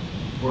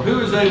 For who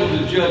is able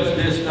to judge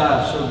this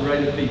thy so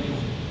great a people?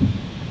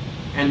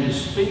 And the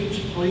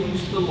speech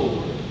pleased the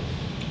Lord,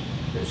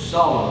 that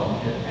Solomon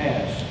had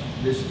asked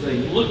this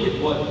thing. Look at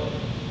what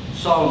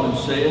Solomon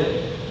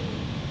said.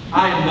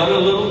 I am but a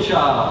little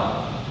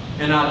child,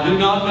 and I do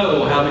not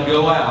know how to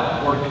go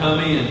out or come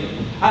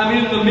in. I'm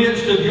in the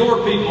midst of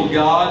your people,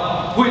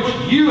 God,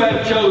 which you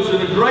have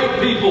chosen, a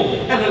great people,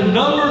 and a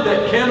number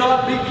that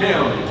cannot be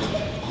counted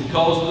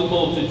because of the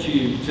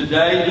multitude.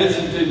 Today,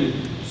 listen to me.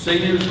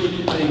 Seniors,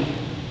 look at me.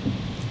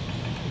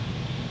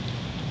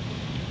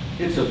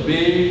 It's a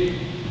big,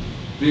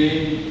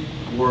 big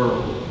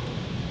world.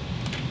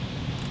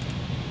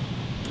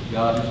 But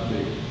God is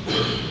big.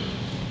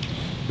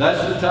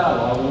 That's the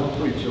title I want to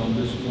preach on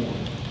this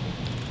morning.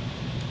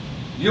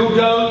 You'll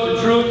go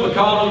to Truett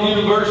McConnell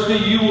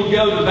University. You will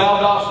go to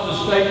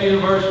Valdosta State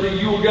University.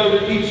 You will go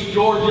to East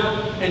Georgia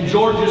and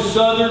Georgia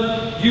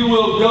Southern. You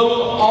will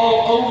go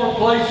all over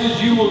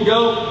places. You will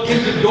go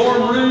into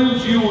dorm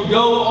rooms. You will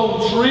go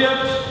on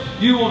trips.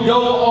 You will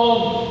go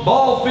on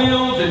ball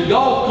fields and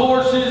golf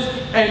courses,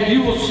 and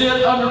you will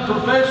sit under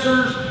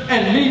professors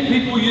and meet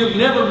people you've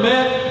never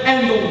met,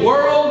 and the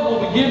world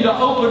will begin to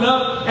open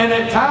up, and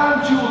at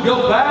times you will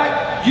go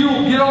back, you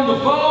will get on the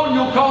phone,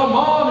 you'll call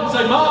Mom and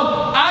say,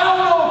 Mom, I don't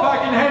know if I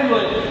can handle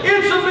it.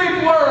 It's a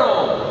big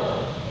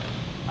world.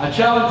 I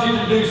challenge you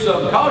to do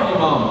something. Call your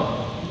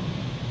mama,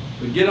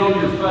 but get on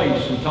your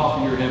face and talk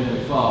to your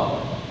Heavenly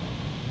Father,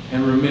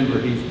 and remember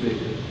He's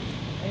bigger.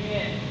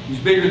 He's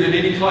bigger than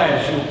any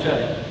class you'll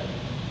take.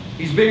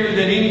 He's bigger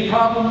than any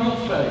problem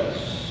you'll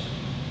face.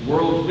 The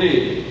world's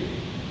big.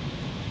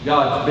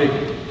 God's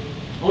bigger.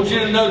 I want you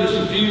to notice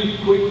a few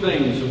quick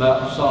things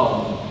about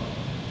Solomon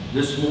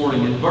this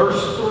morning. In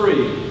verse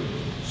 3,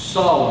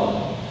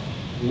 Solomon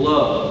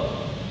loved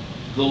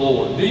the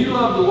Lord. Do you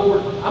love the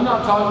Lord? I'm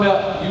not talking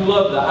about you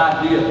love the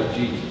idea of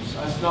Jesus.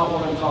 That's not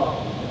what I'm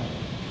talking about.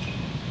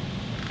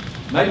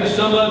 Maybe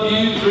some of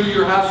you through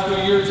your high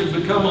school years have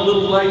become a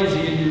little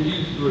lazy in your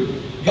youth group.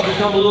 You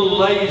become a little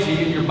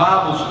lazy in your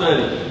Bible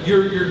study.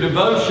 Your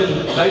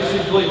devotion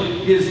basically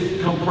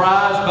is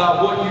comprised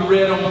by what you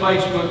read on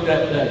Facebook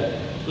that day.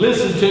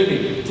 Listen to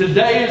me.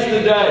 Today is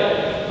the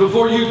day.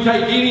 Before you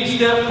take any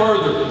step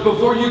further,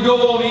 before you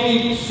go on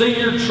any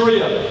senior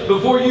trip,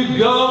 before you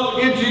go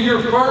into your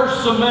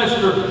first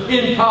semester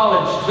in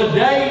college,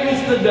 today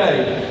is the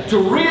day to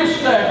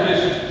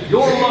reestablish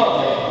your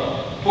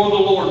love for the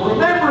Lord.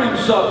 Remembering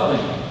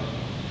something.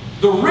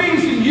 The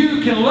reason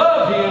you can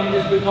love Him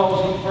is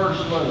because He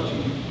first loved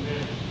you.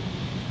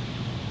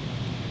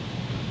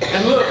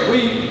 And look,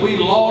 we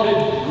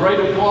lauded great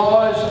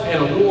applause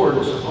and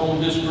awards on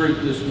this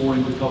group this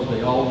morning because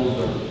they all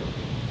deserve it.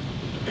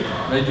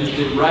 They just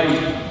did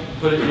right,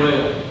 put it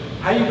well.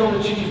 How are you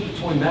going to choose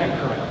between that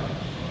crowd?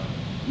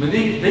 I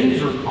mean,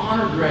 these are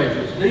honor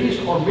graduates.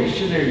 These are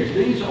missionaries.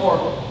 These are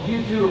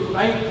youth who are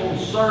faithful and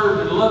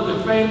serve and love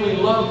their family,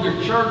 and love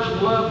their church,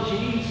 and love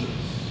Jesus.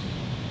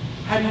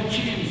 How do you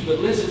choose? But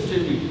listen to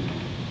me.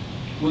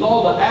 With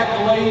all the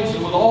accolades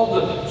and with all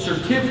the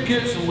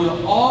certificates and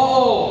with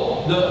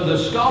all the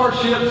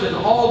scholarships and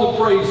all the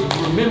praises,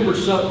 remember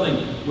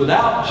something.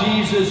 Without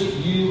Jesus,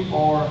 you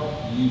are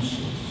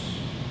useless.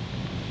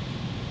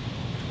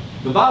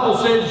 The Bible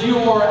says you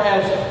are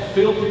as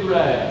filthy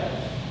rags.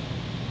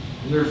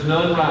 And there's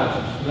none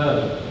righteous,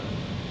 no,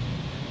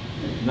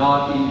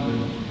 not even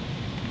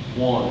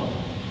one.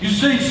 You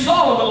see,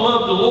 Solomon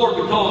loved the Lord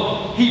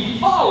because he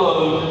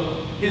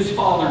followed his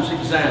father's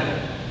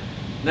example.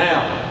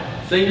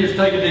 Now, seniors,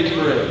 take a deep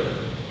breath.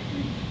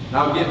 And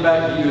I'll get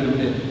back to you in a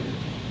minute.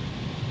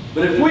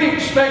 But if we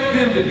expect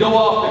them to go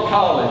off to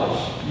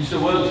college, you say,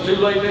 well, it's too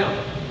late now.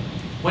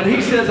 When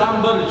he says,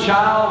 I'm but a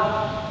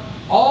child,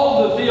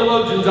 all the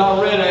theologians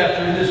I read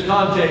after in this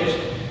context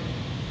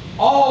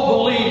all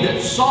believe that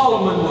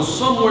Solomon was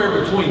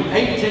somewhere between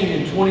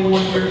 18 and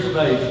 21 years of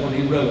age when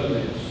he wrote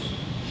this.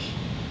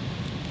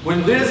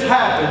 When this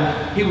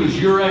happened, he was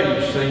your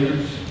age,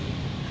 seniors.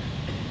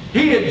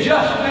 He had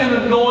just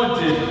been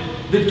anointed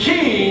the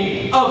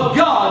king of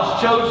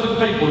God's chosen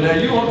people. Now,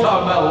 you want to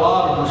talk about a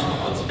lot of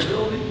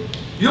responsibility?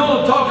 You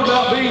want to talk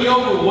about being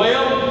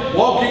overwhelmed,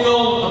 walking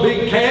on a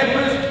big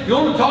campus? You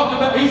want to talk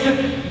about, he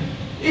said,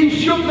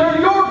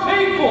 they're your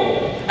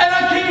people. And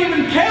I can't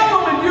even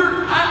count them,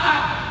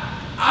 and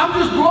I'm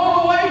just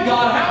blown away,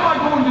 God. How am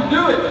I going to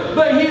do it?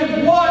 But he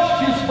had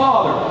watched his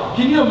father.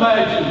 Can you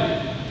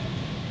imagine?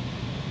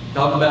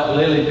 Talk about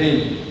Lily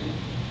Bean,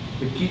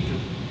 Nikita.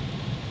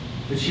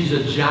 That she's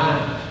a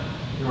giant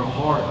in her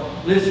heart.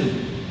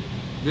 Listen,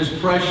 this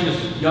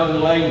precious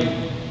young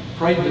lady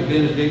prayed the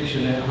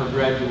benediction at her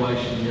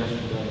graduation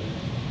yesterday.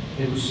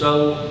 It was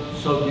so,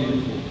 so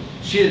beautiful.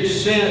 She had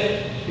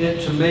sent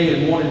it to me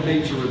and wanted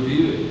me to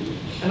review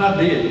it. And I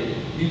did.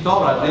 You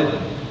thought I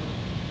didn't.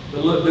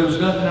 But look, there was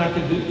nothing I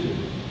could do to it.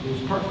 It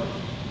was perfect.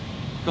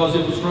 Because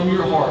it was from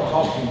your heart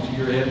talking to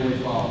your Heavenly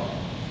Father.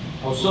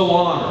 I was so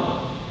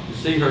honored to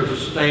see her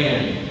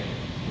stand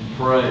and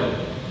pray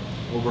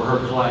over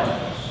her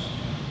class.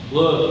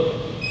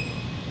 Look,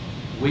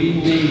 we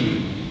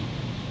need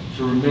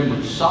to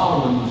remember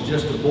Solomon was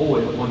just a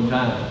boy at one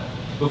time.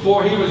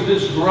 Before he was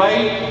this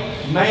great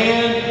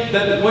man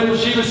that the Queen of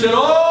Sheba said,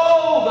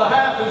 oh, the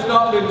half has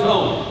not been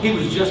told. He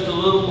was just a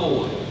little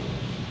boy.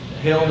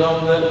 Held on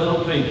to that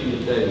little pinky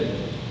of David,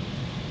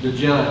 the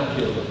giant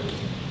killer.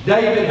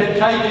 David had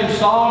taken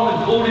Solomon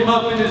and pulled him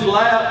up in his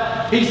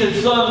lap. He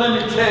said, son,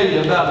 let me tell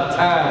you about a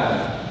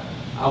time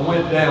I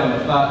went down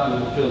to fight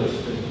with the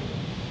Philistines.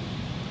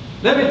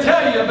 Let me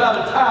tell you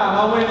about a time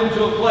I went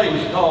into a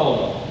place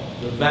called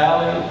the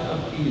Valley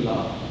of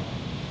Elah.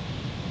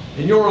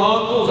 And your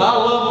uncles, I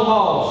love them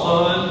all,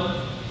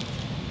 son,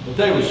 but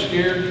they were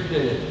scared to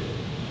death.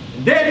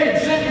 Daddy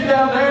had sent me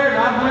down there, and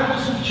I went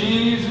with some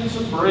cheese and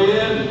some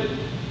bread.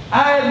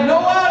 I had no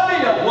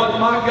idea what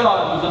my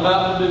God was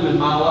about to do in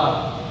my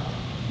life.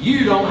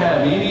 You don't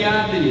have any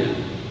idea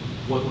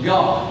what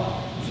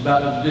God is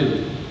about to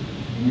do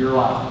in your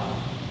life.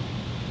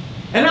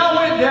 And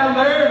I went down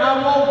there, and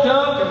I walked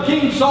up, and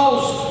King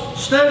Saul's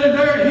standing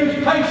there, and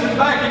he's pacing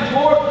back and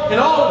forth,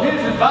 and all of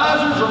his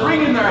advisors are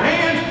wringing their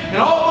hands, and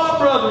all my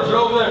brothers are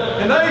over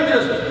there, and they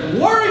just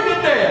worried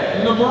to death,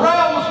 and the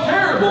morale was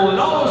terrible, and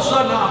all of a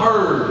sudden I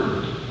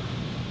heard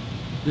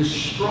this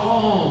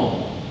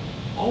strong,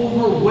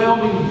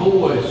 overwhelming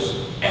voice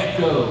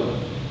echo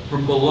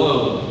from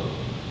below.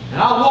 And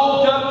I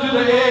walked up to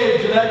the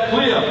edge of that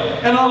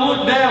cliff, and I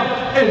looked down,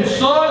 and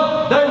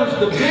son, there was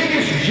the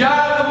biggest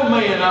giant of a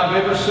man I've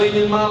ever seen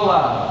in my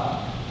life.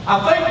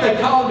 I think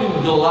they called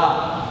him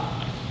Goliath.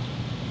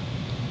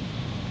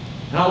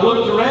 And I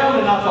looked around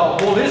and I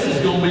thought, well, this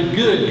is going to be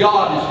good.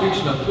 God is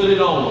fixing to put it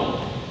on.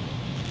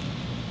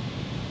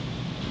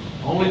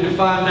 Only to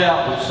find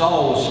out that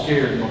Saul was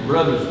scared, my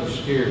brothers were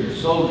scared, the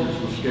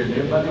soldiers were scared, and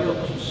everybody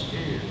else was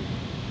scared.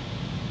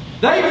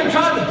 They even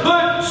tried to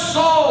put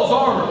Saul's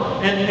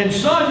armor. And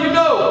son, you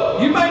know,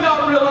 you may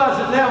not realize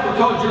it now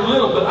because you're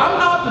little, but I'm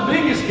not the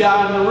biggest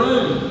guy in the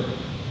room.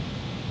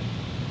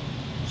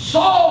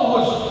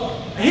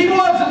 He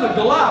wasn't a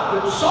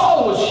Goliath, but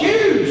Saul was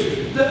huge.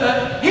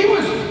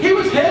 He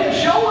was head and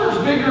shoulders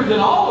bigger than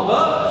all of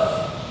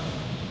us.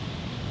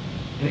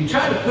 And he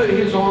tried to put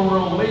his armor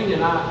on me,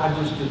 and I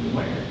just couldn't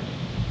wear it.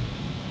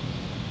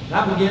 And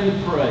I began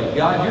to pray,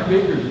 God,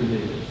 you're bigger than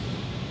this.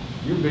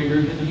 You're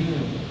bigger than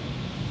him.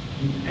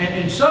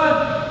 And son,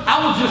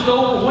 I was just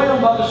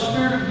overwhelmed by the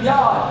Spirit of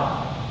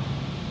God.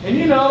 And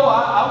you know,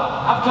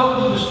 I've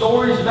told you the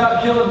stories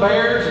about killing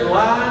bears and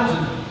lions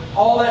and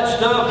all that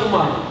stuff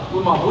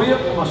with my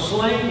whip, with my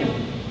sling,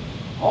 and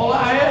all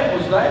I had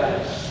was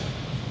that.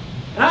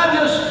 And I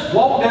just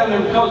walked down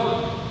there because,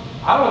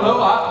 I don't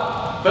know,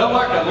 I felt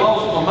like I'd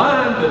lost my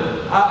mind,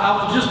 but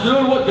I was just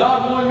doing what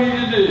God wanted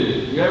me to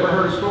do. You ever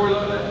heard a story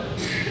like that?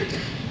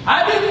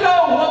 I didn't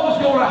know what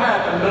was going to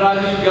happen, but I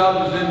knew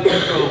God was in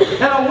control.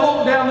 And I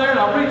walked down there and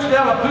I reached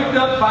down, I picked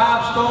up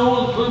 5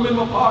 stones and put them in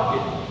my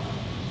pocket.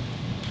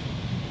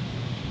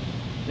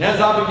 And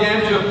as I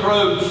began to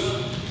approach,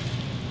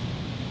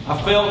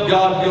 I felt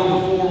God go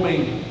before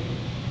me.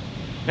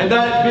 And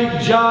that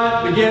big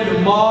giant began to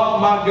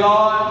mock my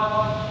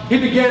God. He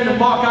began to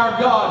mock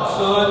our God,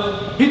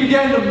 son. He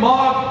began to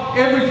mock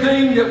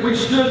everything that we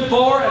stood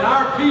for and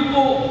our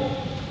people.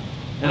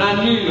 And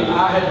I knew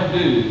I had to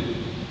do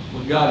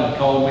what God had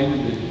called me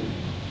to do.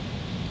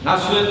 And I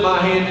slipped my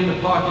hand in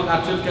the pocket and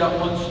I took out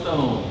 1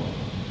 stone.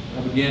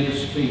 I began to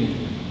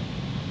spin.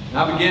 And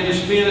I began to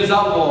spin as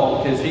I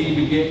walked as he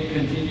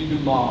continued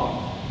to mock.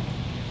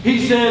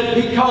 He said,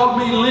 he called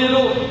me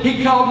little,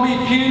 he called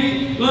me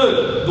cutie.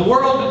 Look, the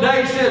world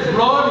today says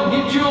run and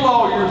get you a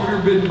lawyer if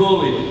you've been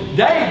bullied.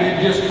 David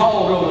just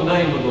called on the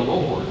name of the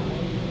Lord.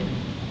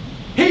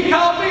 He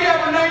called me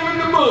every name in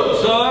the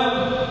book,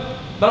 son.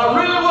 But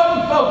I really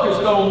wasn't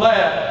focused on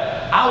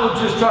that. I was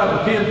just trying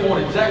to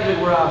pinpoint exactly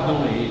where I was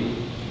going to hit.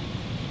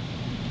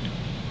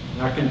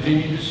 And I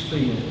continued to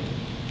spin.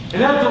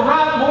 And at the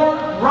right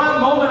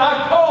moment,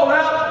 I called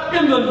out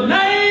in the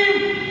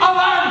name of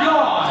our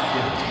God.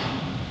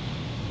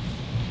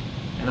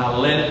 And I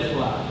let it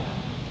fly.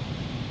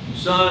 And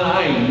son,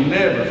 I ain't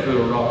never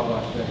felt a rock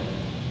like that.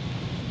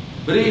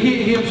 But it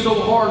hit him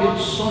so hard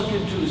it sunk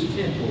into his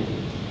temple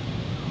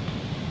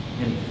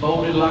and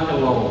folded like a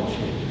lawn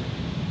chair.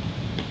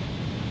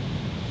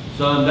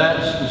 Son,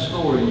 that's the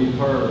story you've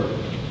heard.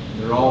 And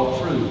they're all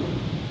true.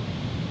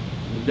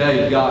 The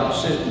day God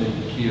sent me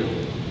to kill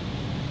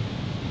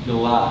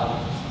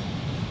Goliath,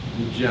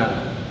 the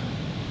giant.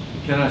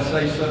 Can I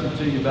say something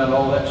to you about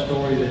all that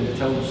story that he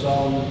told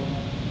Solomon?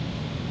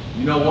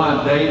 You know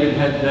why David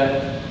had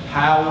that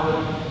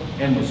power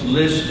and was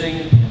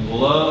listening and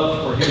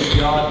love for his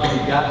God when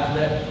he got to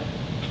that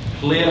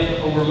cliff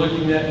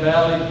overlooking that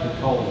valley?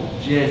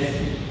 Because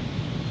Jesse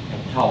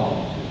had taught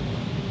him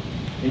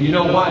to. And you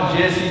know why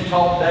Jesse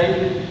taught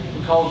David?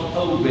 Because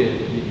Obed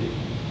did.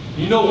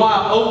 You know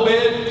why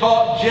Obed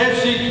taught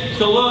Jesse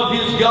to love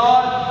his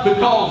God?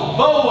 Because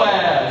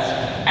Boaz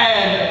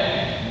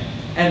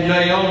and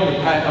Naomi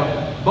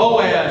had,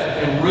 Boaz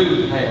and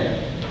Ruth had.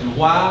 And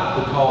why?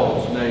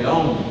 Because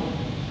Naomi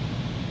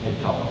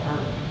had taught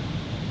her.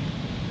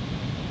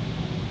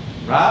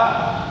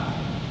 Right?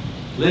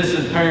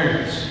 Listen,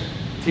 parents,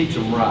 teach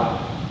them right.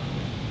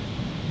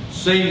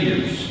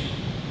 Seniors,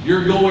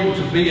 you're going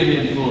to be an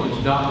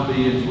influence, not to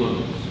be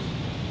influenced.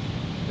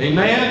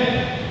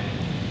 Amen?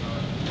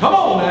 Come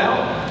on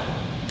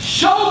now.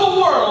 Show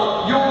the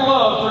world your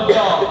love for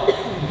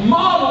God.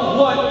 Model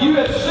what you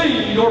have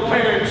seen your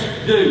parents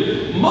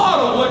do.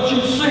 Model what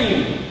you've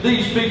seen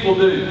these people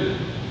do.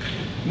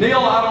 Neil,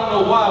 I don't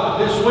know why, but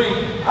this week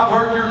I've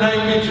heard your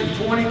name mentioned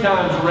 20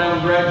 times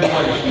around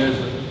graduation as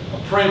a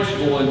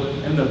principal,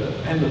 and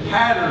the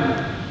pattern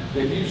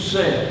that you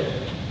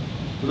set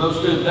for those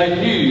students.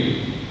 They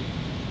knew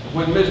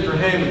when Mr.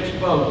 Hammond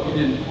spoke, he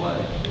didn't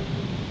play.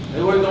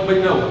 There wasn't going to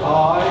be no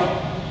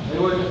eye. They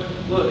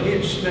wouldn't, look,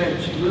 he'd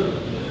snatch you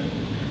up.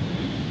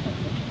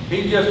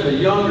 He's just a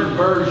younger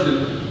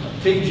version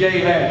of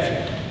T.J.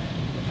 Hatcher.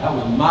 That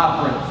was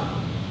my principal.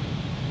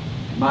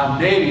 My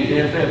daddy's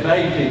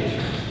FFA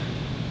teacher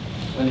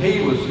when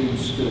he was in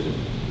school.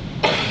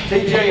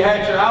 T.J.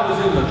 Hatcher, I was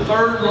in the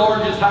 3rd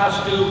largest high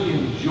school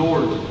in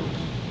Georgia.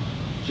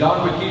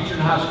 John McEachern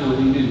High School.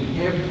 He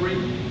knew every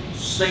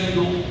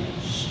single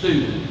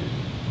student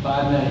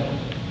by name.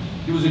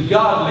 He was a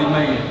godly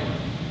man.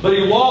 But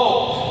he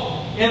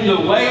walked in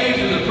the ways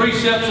and the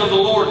precepts of the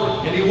Lord.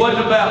 And he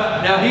wasn't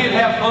about, now he'd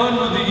have fun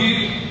with the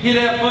youth, he'd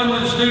have fun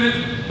with the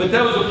students, but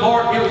there was a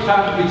part, it was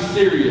time to be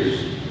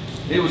serious.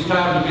 It was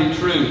time to be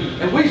true.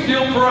 And we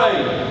still pray.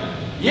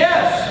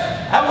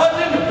 Yes, that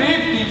wasn't in the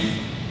 50s.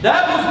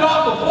 That was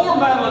not before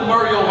Madeline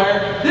Murray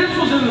O'Hare. This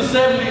was in the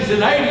 70s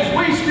and 80s.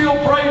 We still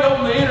prayed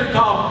on the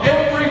intercom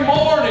every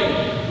morning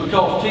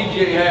because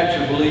T.J.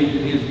 Hatcher believed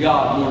in his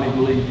God more than he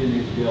believed in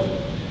his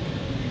government.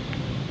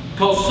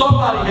 Because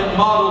somebody had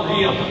modeled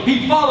him.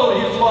 He followed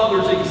his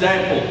father's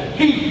example.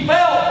 He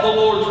felt the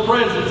Lord's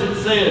presence.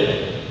 It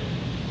said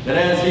that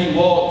as he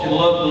walked and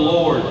loved the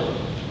Lord,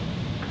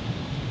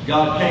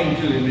 God came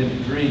to him in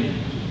a dream.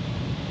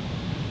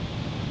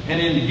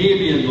 And in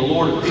Gibeon, the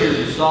Lord appeared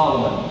to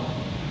Solomon.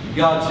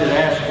 God said,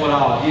 ask what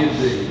I'll give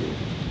thee.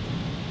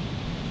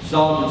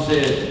 Solomon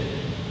said,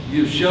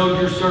 you have showed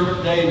your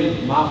servant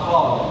David, my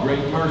father,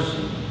 great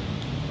mercy.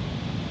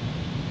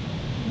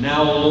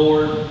 Now, O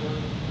Lord,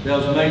 thou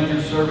hast made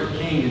your servant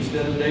king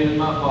instead of David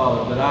my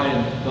father, but I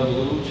am but a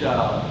little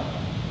child.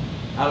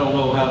 I don't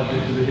know how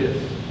to do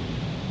this.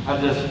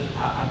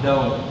 I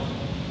don't.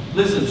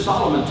 Listen,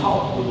 Solomon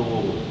talked with the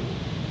Lord.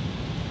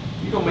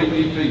 You're going to make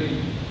me people.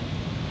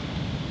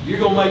 You're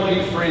going to make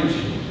me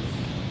friendships.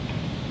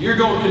 You're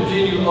going to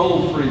continue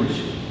old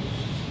friendships.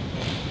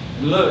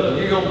 And look,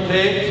 you're going to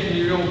text, and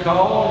you're going to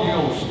call, you're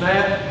going to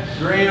snap,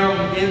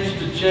 gram,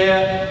 Insta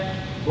chat,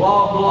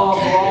 blah, blah,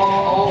 blah,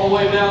 all the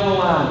way down the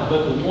line.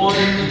 But the one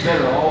you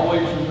better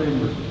always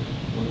remember,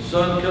 when the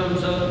sun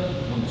comes up,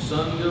 when the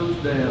sun goes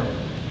down,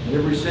 and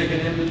every second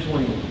in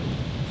between,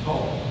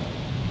 talk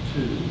to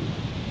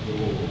the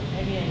Lord.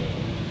 Amen.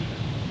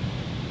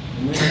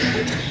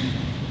 Amen.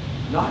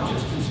 Not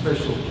just in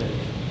special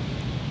occasions.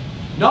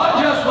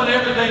 Not just when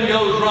everything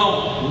goes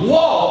wrong.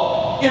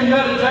 Walk in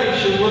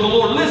meditation with the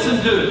Lord.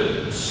 Listen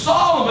to it.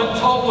 Solomon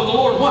talked with the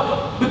Lord.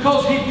 Why?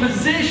 Because he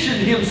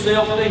positioned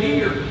himself to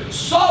hear.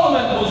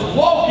 Solomon was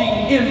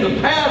walking in the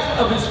path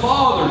of his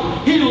father.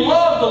 He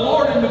loved the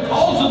Lord, and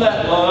because of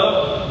that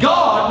love,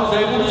 God was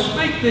able to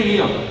speak to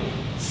him.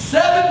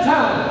 7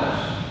 times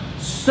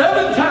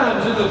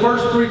in the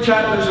first 3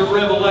 chapters of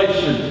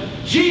Revelation,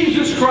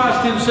 Jesus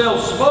Christ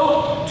himself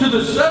spoke to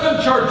the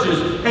 7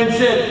 churches and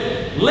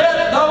said,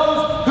 let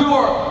those who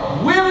are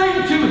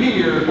willing to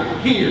hear,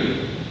 hear.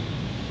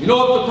 You know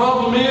what the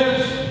problem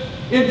is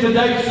in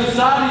today's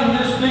society, in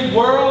this big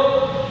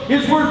world,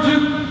 is we're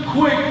too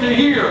quick to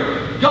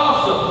hear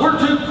gossip. We're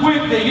too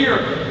quick to hear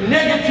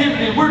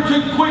negativity. We're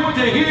too quick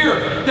to hear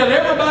that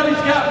everybody's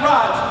got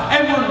rights.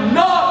 And we're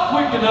not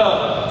quick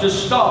enough to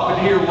stop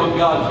and hear what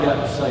God's got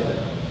to say to us.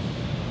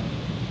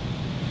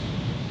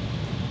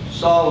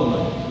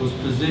 Solomon was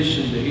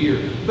positioned to hear.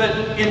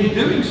 But in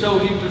doing so,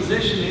 he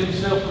positioned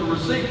himself to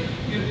receive.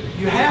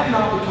 You have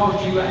not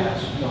because you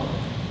ask not.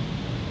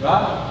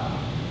 Right?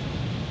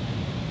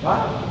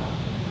 Right?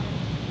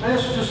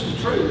 That's just the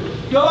truth.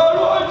 God,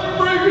 why'd you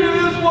bring me to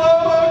this? Why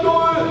am I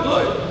going?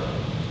 Look,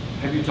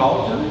 have you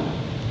talked to him?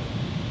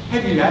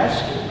 Have you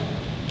asked him?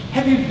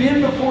 Have you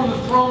been before the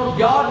throne of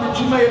God that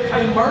you may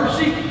obtain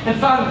mercy and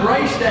find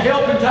grace to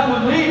help in time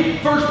of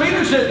need? 1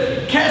 Peter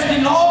says,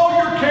 casting all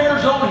your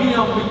cares on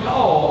him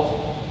because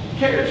he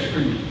cares for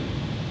you.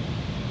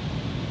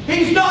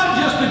 He's not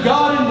just a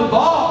God in the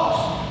box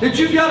that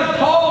you've got to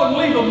call and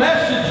leave a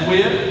message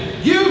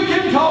with. You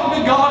can talk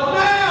to God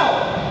now.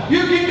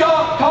 You can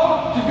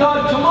talk to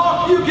God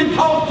tomorrow. You can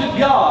talk to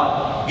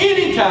God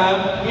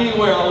anytime,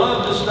 anywhere. I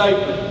love the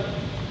statement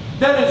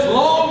that as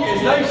long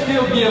as they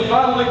still give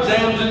final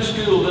exams in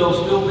school,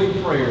 there'll still be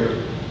prayer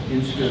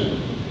in school.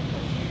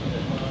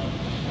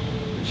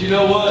 But you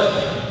know what?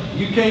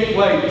 You can't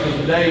wait till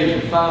the day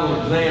of the final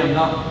exam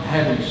not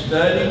having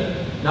studied,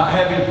 not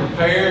having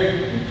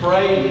prepared and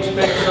prayed and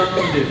expect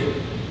something different.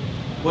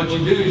 What you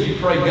do is you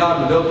pray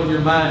God would open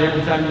your mind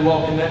every time you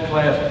walk in that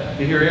class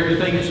to hear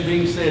everything that's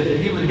being said, that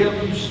He would help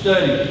you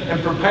study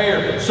and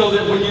prepare so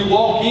that when you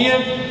walk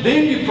in,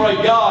 then you pray,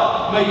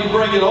 God, may you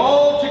bring it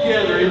all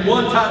together in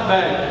one tight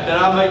bag that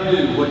I may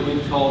do what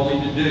You've called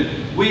me to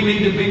do. We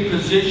need to be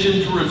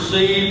positioned to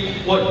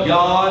receive what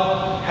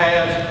God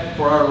has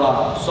for our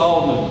lives.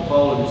 Solomon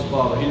followed his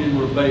father. He didn't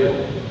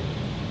rebel.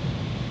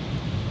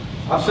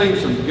 I've seen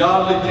some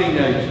godly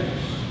teenagers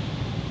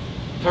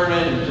turn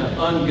into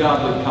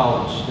ungodly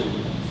college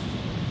students.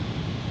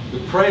 The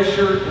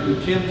pressure and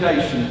the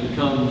temptation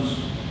becomes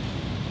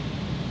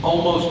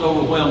almost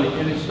overwhelming.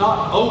 And it's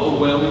not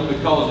overwhelming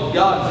because if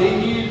God's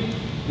in you,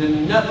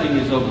 then nothing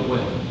is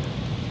overwhelming.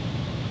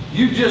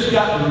 You've just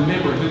got to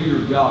remember who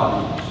your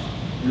God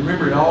is.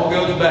 Remember, it all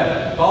goes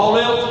back. If all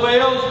else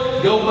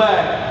fails, go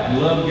back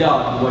and love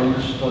God the way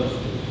you're supposed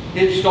to.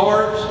 It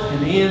starts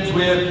and ends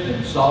with,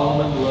 and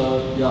Solomon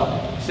loved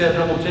God. Except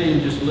I'm going to tell you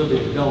in just a little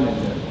bit, don't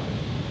end that way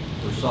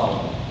for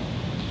Solomon.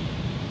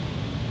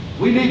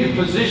 We need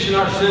to position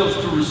ourselves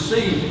to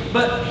receive.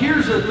 But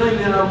here's the thing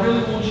that I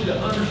really want you to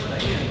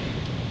understand.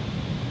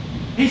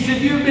 He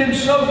said, you've been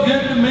so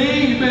good to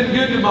me. You've been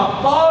good to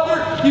my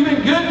father. You've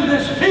been good to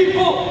this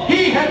people.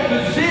 He had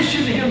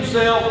positioned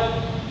himself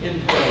in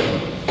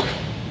praise.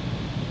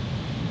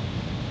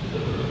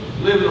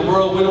 We live in a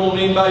world we don't want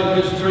anybody to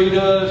mistreat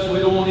us. We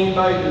don't want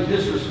anybody to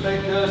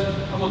disrespect us.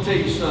 I'm going to tell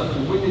you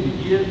something. We need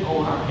to get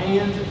on our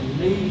hands and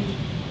knees,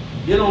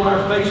 get on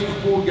our face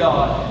before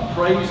God and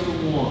praise the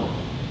one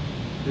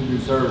who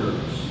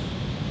deserves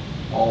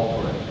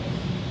all praise.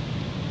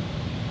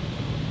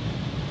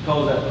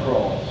 Because that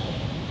cross.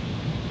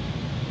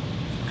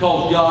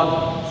 Because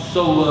God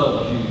so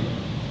loved you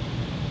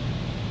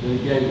that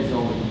He gave His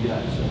only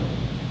begotten Son.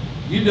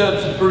 You've done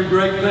some pretty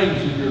great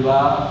things in your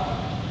life,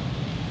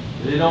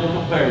 but they don't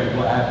compare to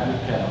what happened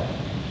at Calvary.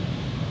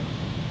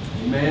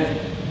 Amen.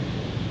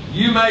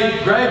 You may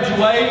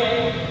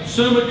graduate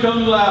summa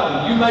cum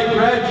laude. You may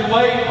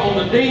graduate on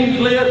the dean's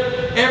list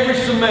every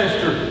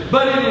semester,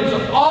 but it is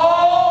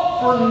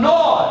all for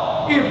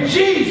naught if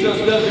Jesus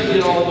doesn't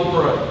get all the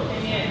praise.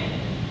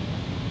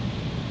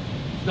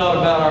 It's not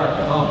about our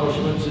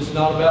accomplishments. It's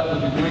not about the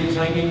degrees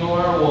hanging on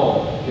our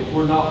wall. If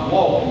we're not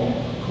walking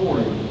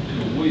according to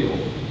the will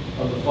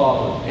of the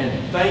Father and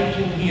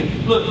thanking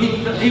Him. Look,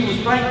 he was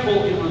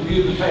thankful in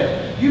review of the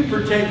past. You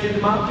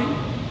protected my people,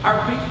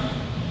 our people.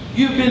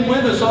 You've been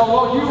with us all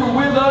along. You were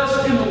with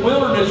us in the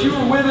wilderness. You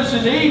were with us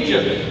in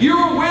Egypt. You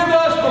were with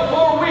us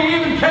before we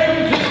even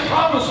came into the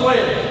promised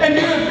land. And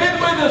you have been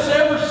with us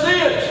ever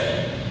since.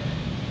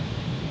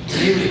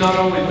 And he was not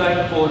only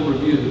thankful in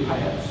review of the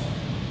past,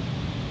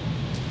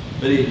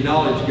 but he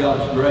acknowledged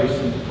God's grace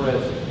in the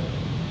present.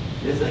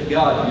 Isn't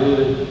God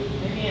good?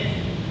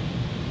 Amen.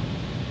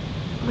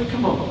 I mean,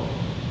 come on.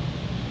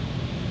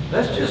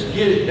 Let's just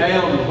get it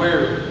down to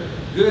where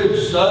good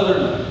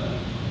southern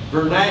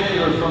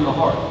vernacular from the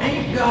heart.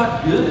 Ain't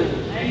God good?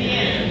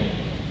 Amen.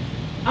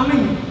 I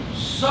mean,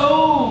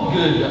 so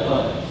good to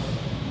us.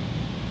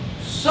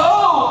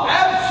 So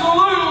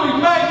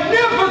absolutely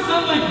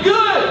magnificently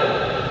good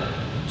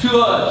to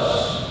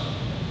us.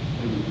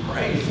 And we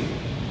praise Him.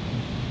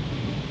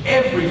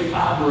 Every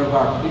fiber of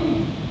our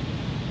being.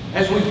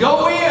 As we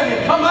go in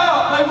and come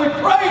out, may we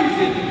praise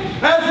Him.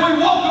 As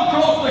we walk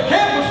across the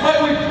campus,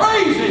 may we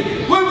praise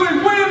Him. When we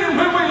win and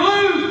when we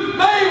lose,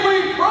 may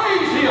we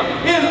praise Him.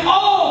 In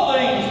all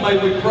things, may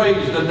we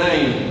praise the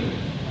name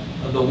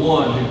of the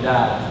one who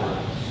died for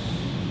us.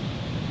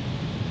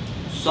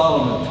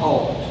 Solomon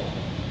talked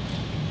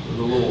with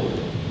the Lord.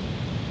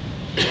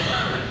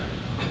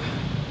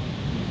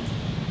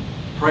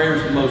 Prayer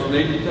is the most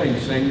needed thing,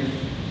 singers.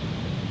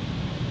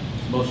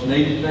 It's the most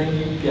needed thing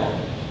you've got.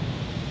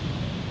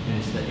 And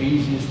it's the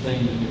easiest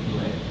thing to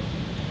neglect.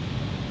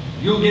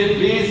 You'll get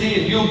busy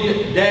and you'll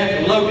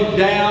get loaded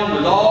down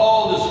with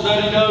all the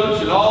study notes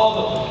and all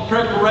the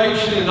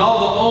preparation and all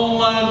the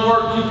online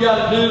work you've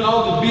got to do and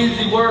all the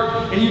busy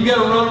work, and you've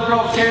got to run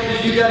across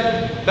campus, you've got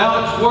to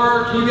balance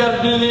work, you've got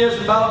to do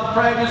this, balance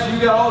practice,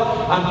 you've got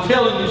all. I'm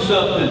telling you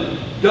something.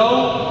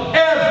 Don't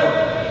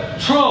ever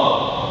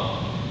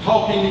trump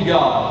talking to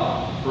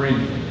God for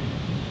anything.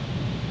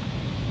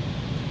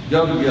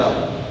 Go to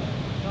God.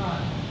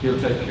 He'll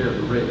take care of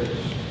the rest.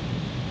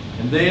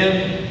 And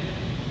then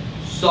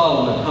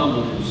Solomon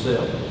humbled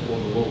himself before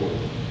the Lord.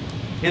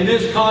 In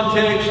this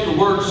context, the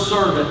word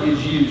servant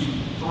is used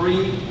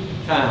 3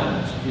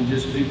 times in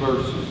just 2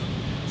 verses.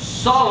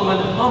 Solomon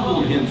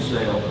humbled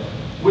himself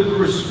with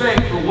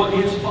respect for what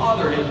his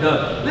father had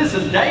done.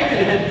 Listen,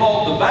 David had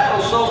fought the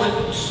battle so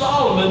that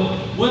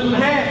Solomon wouldn't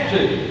have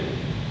to.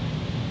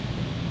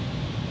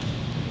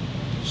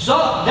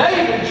 So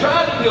David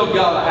tried to build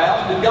God a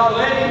house. Did God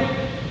let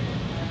him?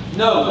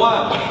 No.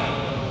 Why?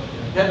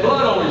 He had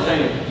blood on his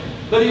hands.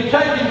 But he'd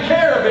taken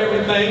care of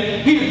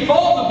everything. He had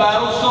fought the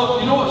battle. So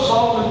you know what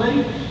Solomon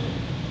means?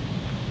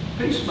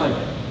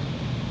 Peacemaker.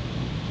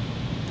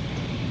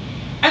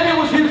 And it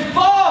was his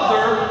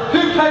father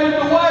who paved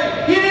the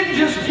way. He didn't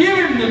just give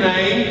him the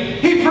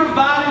name. He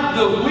provided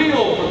the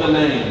will for the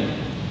name.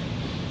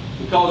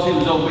 Because he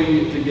was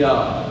obedient to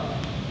God.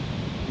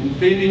 And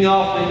fending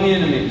off the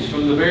enemies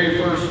from the very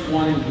first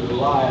one into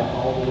Goliath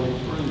all the way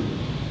through.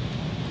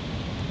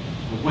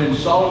 When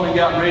Solomon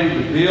got ready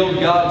to build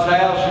God's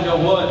house, you know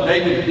what?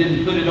 David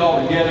didn't put it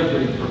all together,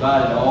 but he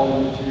provided all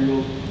the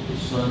materials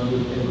his son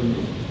would ever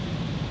need.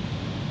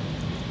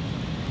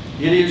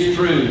 It is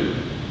true.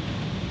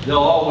 They'll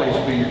always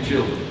be your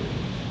children.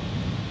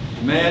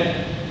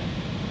 Amen?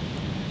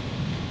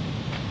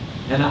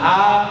 And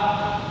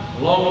I,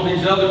 along with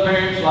these other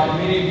parents, like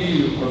many of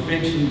you, are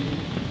fixing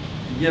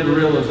to get a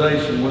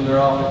realization when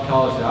they're off at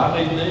college.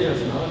 I need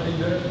this and I need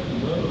that.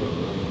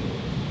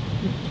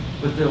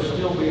 But they'll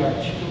still be our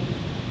children.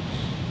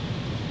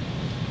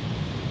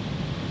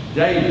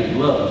 David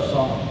loved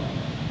Solomon.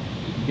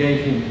 He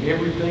gave him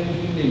everything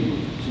he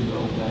needed to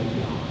obey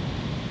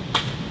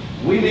God.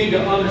 We need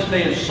to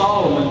understand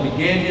Solomon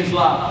began his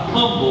life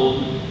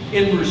humbled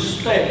in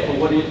respect for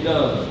what he had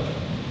done.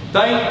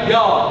 Thank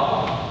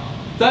God.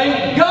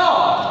 Thank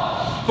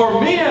God for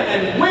men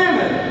and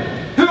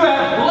women who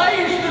have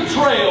blazed the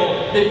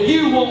trail that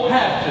you won't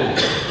have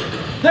to.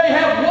 They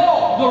have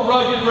walked the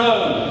rugged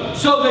road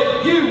so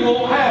that you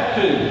won't have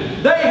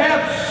to. They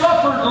have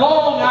suffered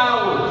long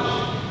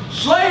hours,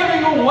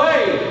 slaving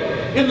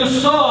away in the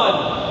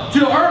sun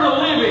to earn a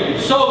living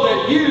so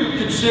that you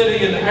could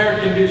sit in an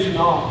air-conditioned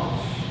office.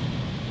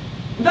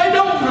 They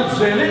don't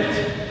resent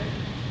it.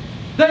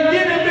 They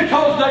did it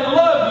because they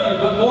love you,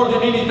 but more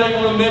than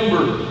anything,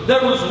 remember,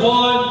 there was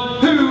one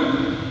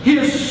who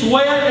his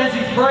sweat as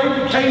he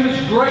prayed became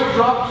as great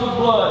drops of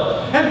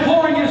blood. And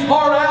pouring his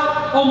heart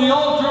out on the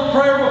altar of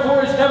prayer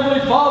before his heavenly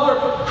Father,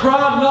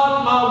 cried,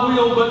 "Not my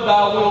will, but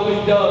thy will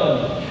be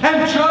done."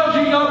 And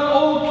trudging up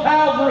old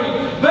Calvary,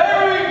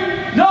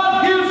 bearing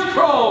not his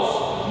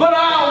cross, but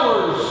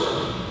ours,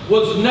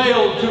 was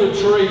nailed to a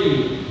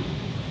tree.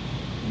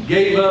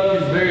 Gave up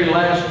his very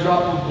last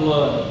drop of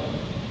blood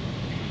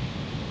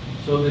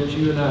so that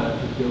you and I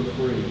could go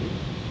free.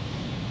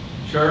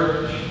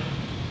 Church,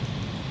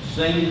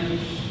 singers,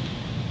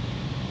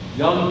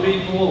 young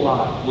people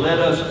alike, let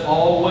us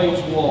always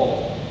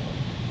walk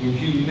in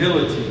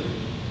humility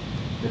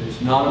that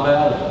it's not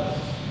about us.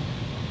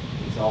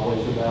 It's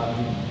always about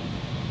Him.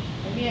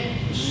 Amen.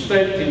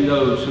 Respecting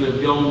those who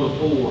have gone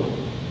before.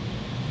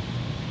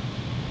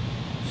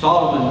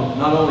 Solomon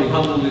not only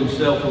humbled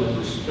himself with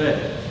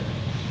respect,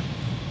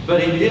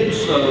 but he did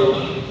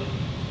so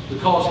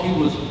because he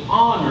was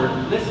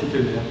honored. Listen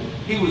to that.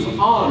 He was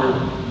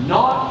honored,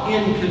 not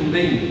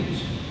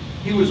inconvenienced.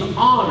 He was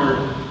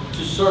honored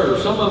to serve.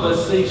 Some of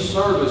us see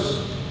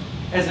service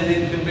as an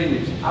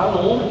inconvenience. I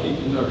don't want to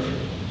keep the nursery.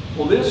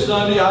 Well, this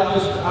Sunday I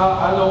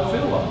don't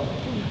feel like it.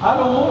 I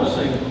don't want to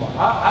sing the choir.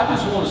 I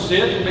just want to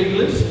sit and be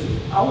listening.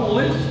 I want to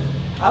listen.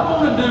 I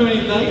don't want to do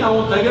anything. I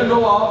don't take a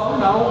no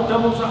offering. I don't want to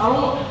tell them.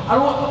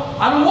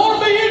 I don't want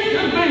to be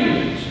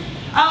inconvenienced.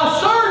 I'll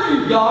serve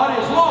you, God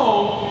as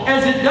long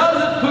as it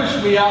doesn't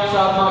push me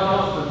outside my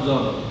comfort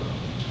zone.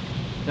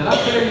 And I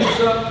tell you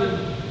something,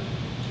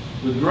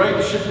 with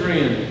great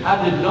chagrin,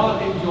 I did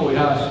not enjoy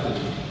high school.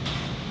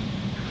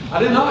 I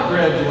did not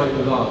graduate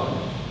with honors.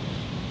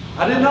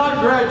 I did not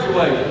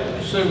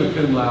graduate summa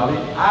cum laude.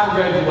 I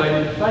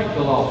graduated, thank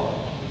the Lord.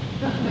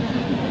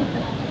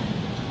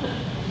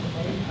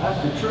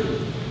 That's the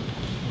truth.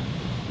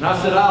 And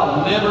I said,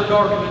 I'll never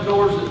darken the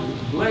doors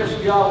that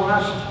blessed God.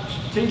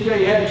 When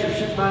TJ Hatcher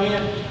shook my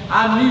hand,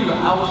 I knew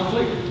I was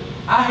clear.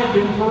 I had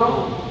been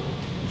paroled.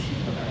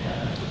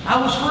 I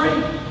was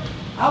free.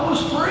 I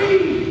was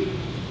free.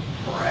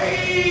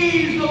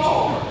 Praise the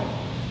Lord.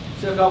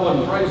 Except I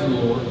wasn't praising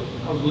the Lord.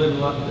 I was living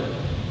like that.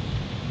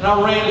 And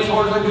I ran as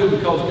hard as I could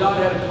because God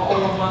had a call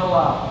on my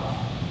life.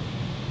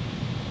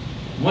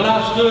 When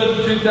I stood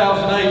in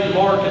 2008,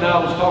 Mark and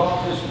I was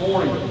talking this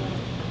morning.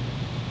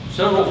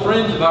 Several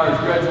friends of ours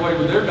graduated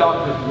with their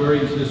doctorate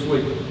degrees this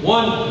week.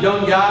 One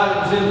young guy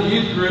that was in the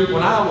youth group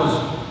when I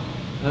was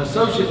an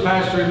associate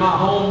pastor in my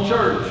home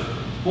church,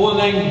 a boy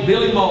named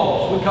Billy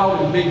Moss. We called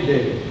him Big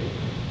Daddy.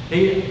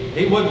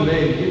 He wasn't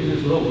big, he was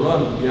just a little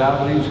running guy,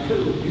 but he was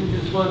cool. He was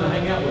just fun to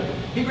hang out with.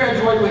 He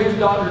graduated with his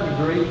doctorate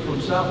degree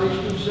from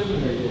Southeastern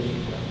Seminary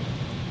yesterday.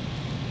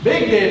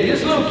 Big Daddy,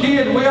 this little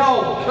kid, we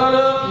all cut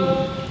up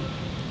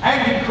and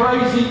acted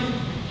crazy.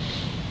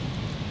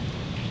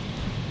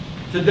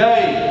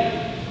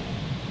 Today,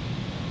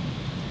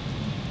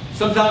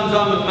 sometimes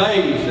I'm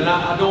amazed, and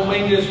I don't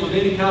mean this with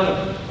any kind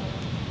of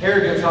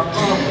arrogance, I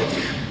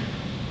promise.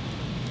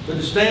 But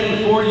to stand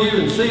before you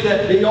and see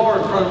that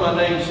DR in front of my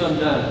name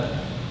sometime,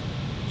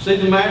 see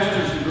the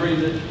master's degree,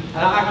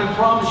 and I can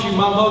promise you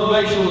my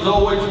motivation was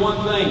always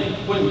one thing.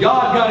 When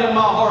God got in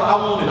my heart, I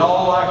wanted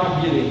all I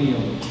could get of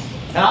Him.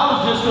 And I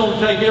was just going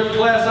to take every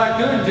class I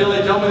could until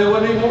they told me there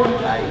wasn't any more to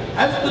take.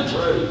 That's the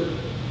truth.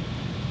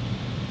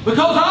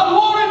 Because I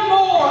wanted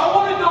more. I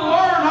wanted to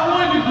learn. I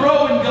wanted to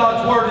grow in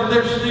God's Word. And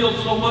there's still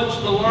so much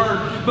to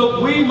learn.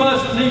 But we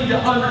must need to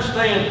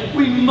understand.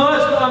 We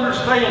must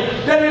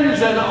understand that it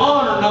is an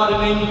honor, not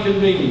an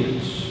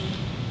inconvenience,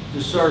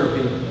 to serve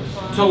Him,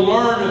 to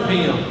learn of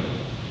Him,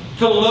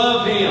 to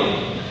love Him,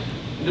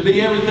 and to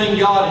be everything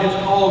God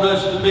has called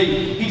us to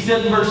be. He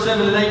said in verse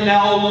 7 and 8,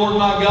 Now, O Lord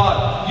my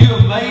God, you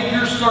have made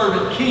your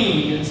servant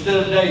king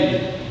instead of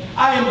David.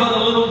 I am but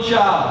a little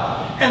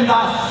child, and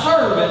thy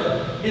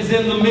servant is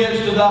in the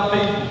midst of thy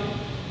people.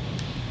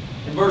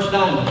 In verse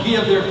 9,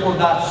 give therefore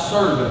thy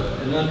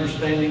servant an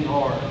understanding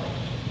heart.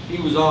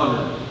 He was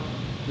honored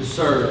to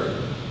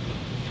serve.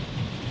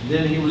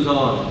 Then he was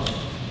honest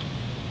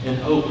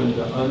and open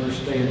to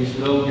understand. He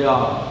said, Oh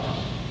God,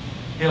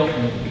 help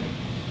me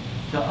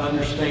to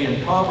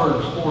understand.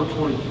 Proverbs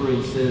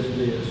 4:23 says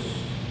this,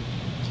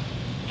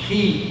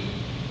 keep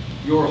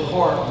your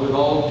heart with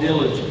all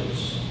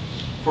diligence,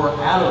 for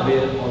out of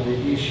it are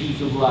the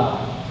issues of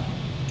life.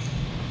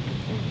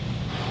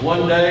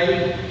 One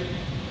day,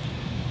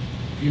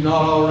 if you're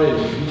not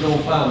already, you're going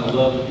to find the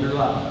love of your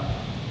life.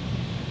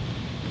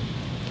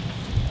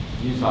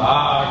 You say,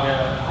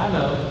 I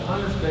know, I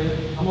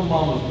understand. I'm a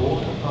mama's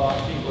boy. I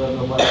can't love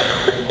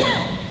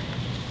nobody.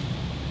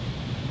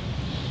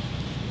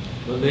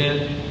 But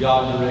then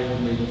God directed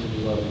me to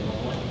the love of my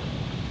wife.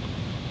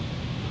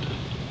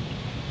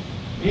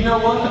 You know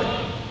what?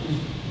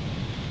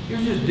 It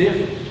was just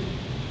different.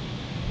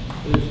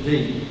 It was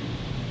deep.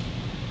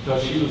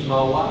 Because she was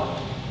my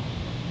wife.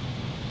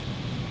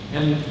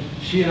 And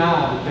she and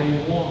I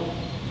became one.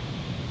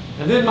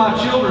 And then my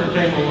children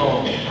came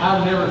along.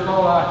 I never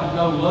thought I could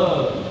know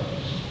love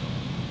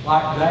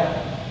like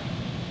that.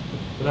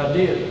 But I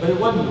did. But it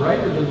wasn't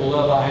greater than the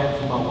love I had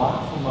for my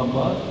wife or my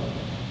mother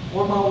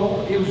or my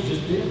Lord. It was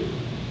just different.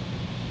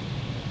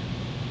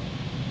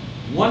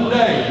 One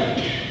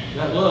day,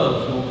 that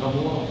love's going to come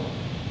along.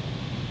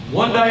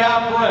 One day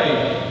I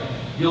pray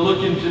you'll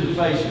look into the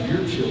face of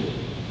your children.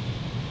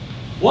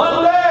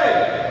 One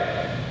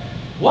day,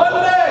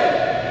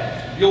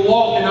 you'll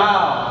walk an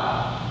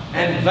aisle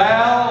and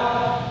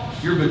vow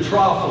your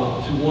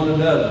betrothal to one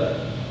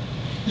another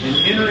and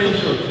enter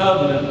into a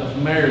covenant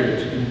of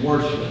marriage and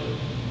worship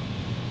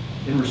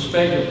in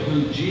respect of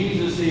who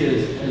Jesus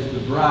is as the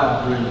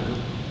bridegroom,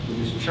 with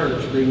His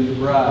church being the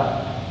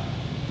bride.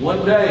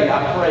 One day,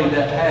 I pray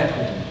that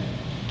happens.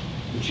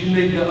 But you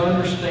need to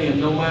understand,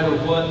 no matter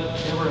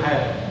whatever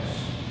happens,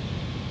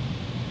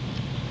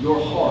 your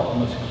heart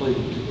must cleave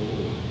to the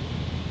Lord.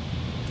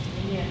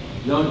 Amen.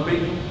 Young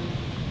people,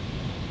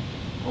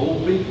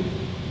 old people,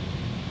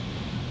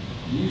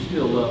 you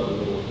still love the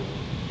Lord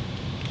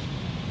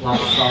like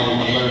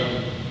Solomon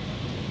learned.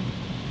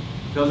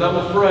 Because I'm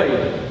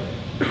afraid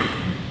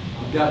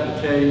I've got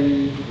to tell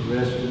you the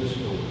rest of the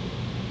story.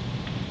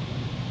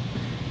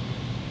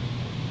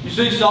 You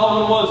see,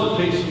 Solomon was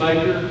a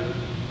peacemaker,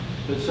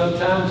 but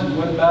sometimes he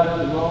went about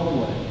it the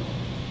wrong way.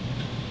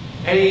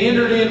 And he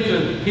entered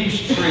into peace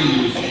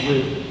treaties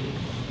with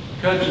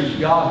countries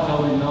God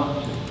told him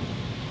not to.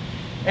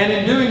 And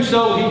in doing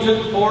so, he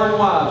took foreign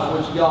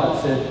wives, which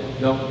God said,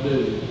 don't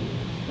do.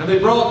 And they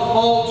brought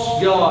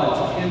false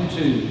gods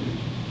into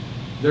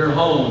their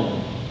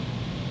home.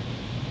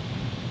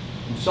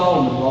 And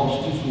Solomon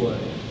lost his way.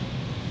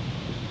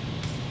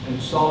 And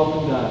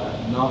Solomon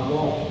died, not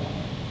walking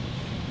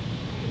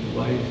in the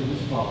ways of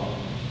his father.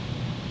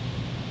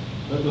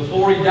 But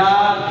before he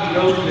died, he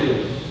wrote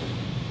this: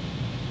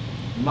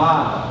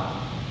 my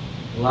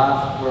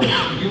life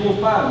verse. You will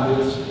find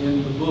this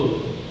in the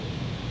book,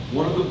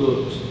 one of the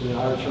books that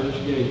our church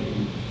gave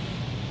you.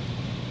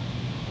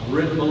 I've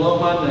written below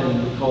my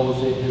name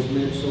because it has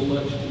meant so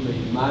much to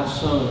me. My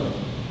son.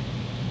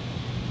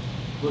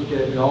 Look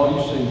at me, all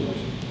you seniors.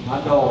 My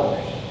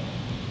daughters.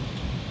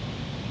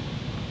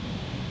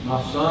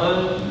 My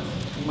sons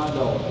and my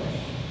daughters.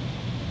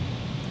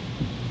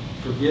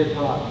 Forget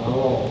not my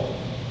law.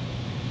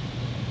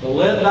 But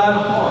let thine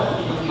heart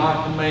keep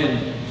my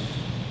commandments.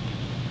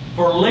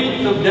 For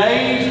length of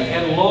days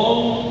and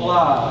long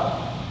life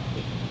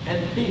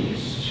and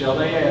peace shall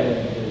they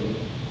add unto thee.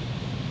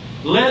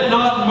 Let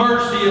not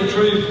mercy and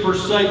truth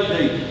forsake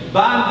thee.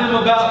 Bind them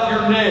about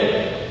your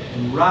neck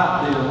and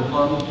write them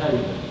upon the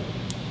table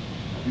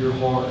of your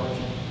heart.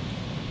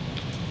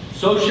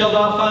 So shalt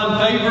thou find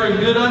favor and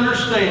good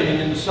understanding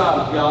in the sight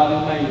of God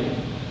and man.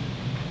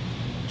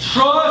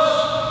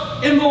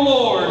 Trust in the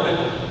Lord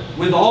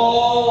with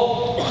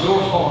all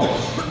your heart,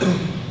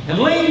 and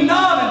lean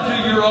not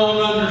into your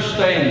own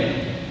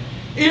understanding.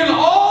 In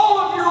all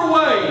of your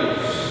ways,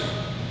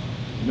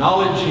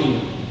 acknowledge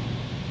Him.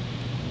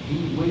 He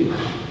will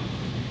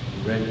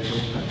direct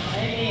your path.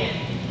 Amen.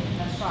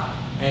 That's right.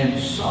 And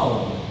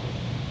Solomon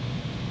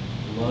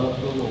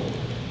loved the Lord.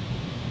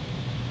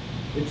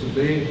 It's a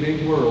big,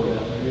 big world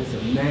out there. It's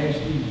a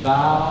nasty,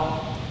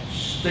 vile,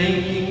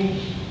 stinking,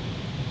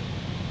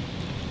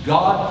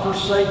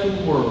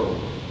 God-forsaken world.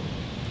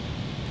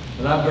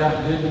 But I've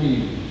got good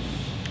news.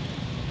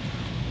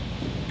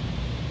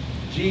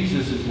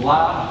 Jesus is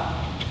life.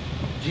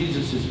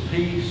 Jesus is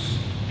peace.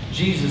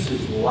 Jesus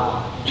is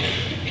life.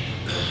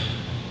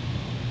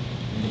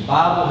 And the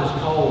Bible has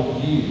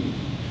called you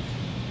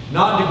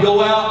not to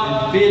go out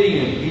and fit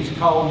in. He's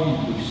called you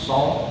to be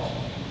salt.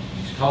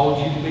 He's called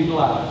you to be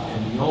light.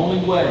 And the only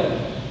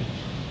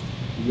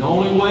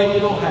way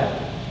it'll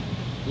happen,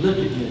 look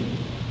at me,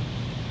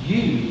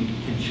 you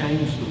can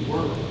change the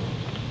world.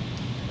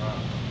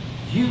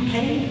 You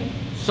can.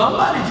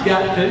 Somebody's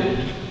got to.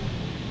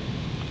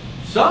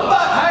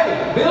 Somebody,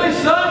 hey, Billy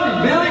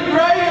Sunday, Billy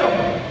Graham,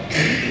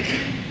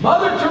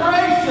 Mother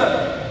Teresa,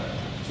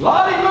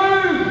 Lottie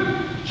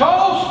Moon,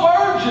 Charles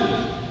Spurgeon,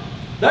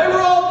 they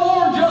were all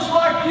born just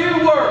like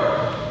you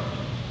were.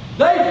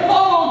 They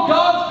followed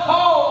God's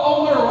call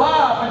on their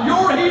life, and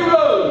your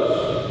heroes,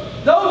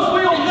 those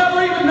we'll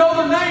never even know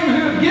their name,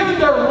 who have given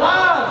their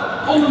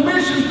lives on the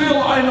mission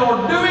field and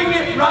are doing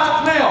it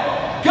right now.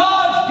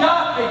 God's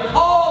got a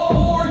call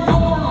for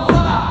your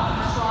life.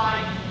 That's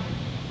right.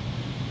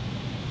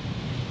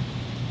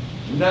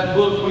 In that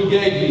book we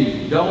gave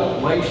you,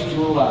 Don't Waste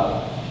Your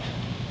Life.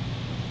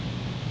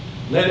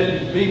 Let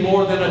it be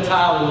more than a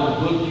title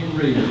of the book you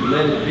read.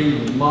 Let it be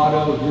the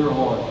motto of your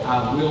heart.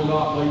 I will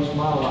not waste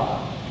my life.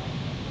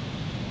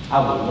 I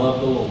will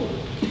love the Lord.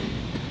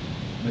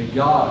 May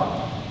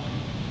God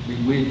be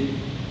with you.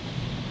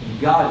 May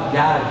God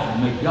guide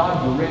you. May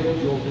God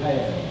direct your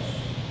paths.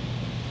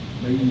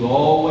 May you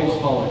always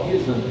follow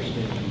His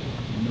understanding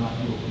and not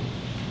yours.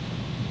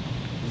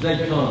 As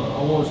they come,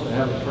 I want us to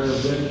have a prayer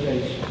of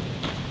dedication.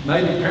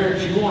 Maybe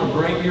parents, you want to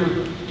bring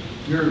your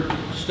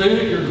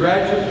student, your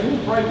graduate, you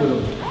want to pray with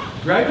them.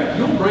 Graduate,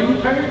 you want to bring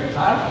your parents. I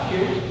don't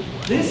care.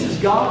 This is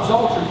God's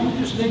altar. You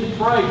just need to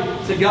pray.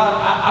 Say, God,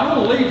 I don't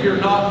want to leave here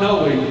not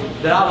knowing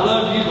that I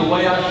love you the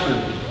way I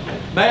should.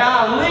 May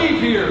I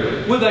leave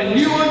here with a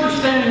new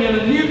understanding and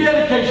a new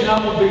dedication.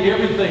 I'm going to be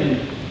everything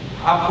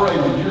I pray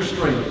with your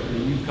strength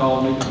that you've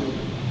called me to be.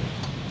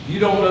 If you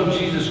don't know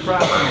Jesus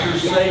Christ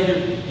as your Savior,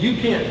 you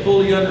can't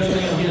fully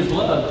understand His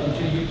love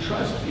until you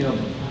trust Him.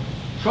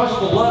 Trust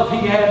the love He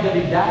had that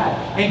He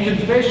died. And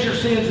confess your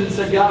sins and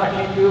say, God, I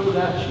can't do it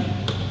without you.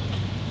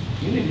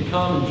 You need to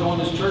come and join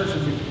this church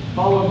and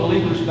follow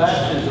believers'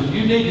 baptism.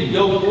 You need to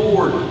go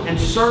forward and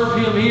serve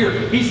Him here.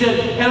 He said,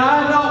 and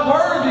I am not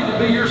worthy to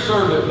be your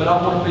servant, but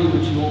I want to be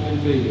what you want me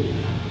to be.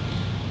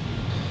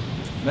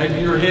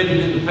 Maybe you're headed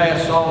in the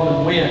path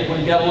Solomon went when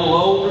he got a little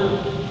older,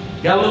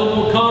 got a little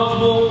more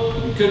comfortable,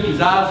 he took his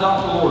eyes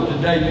off the Lord.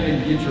 Today you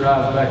need to get your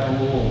eyes back on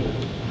the Lord.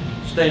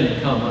 Stand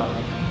and come right now.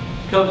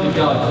 Come to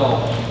God's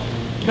altar.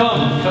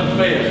 Come and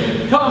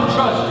confess. Come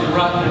trust Him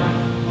right now.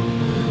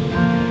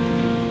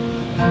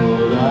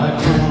 Lord, I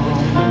come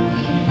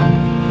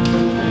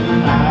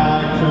and I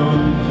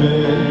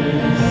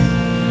confess,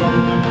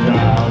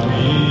 thou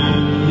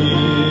being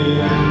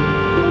here,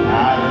 I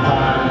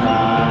find my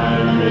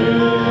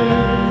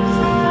rest.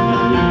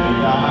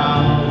 Without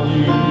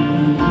you,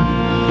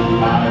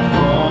 I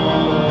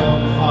fall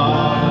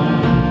apart,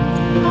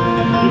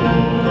 and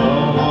you're the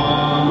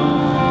one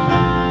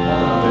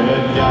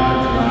that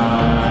guides my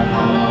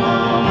heart.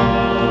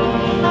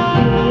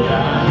 Lord, I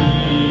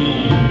need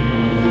you.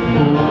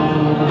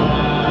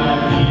 I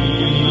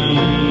need you.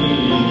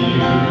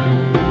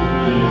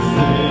 This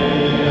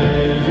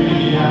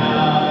every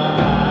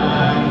hour.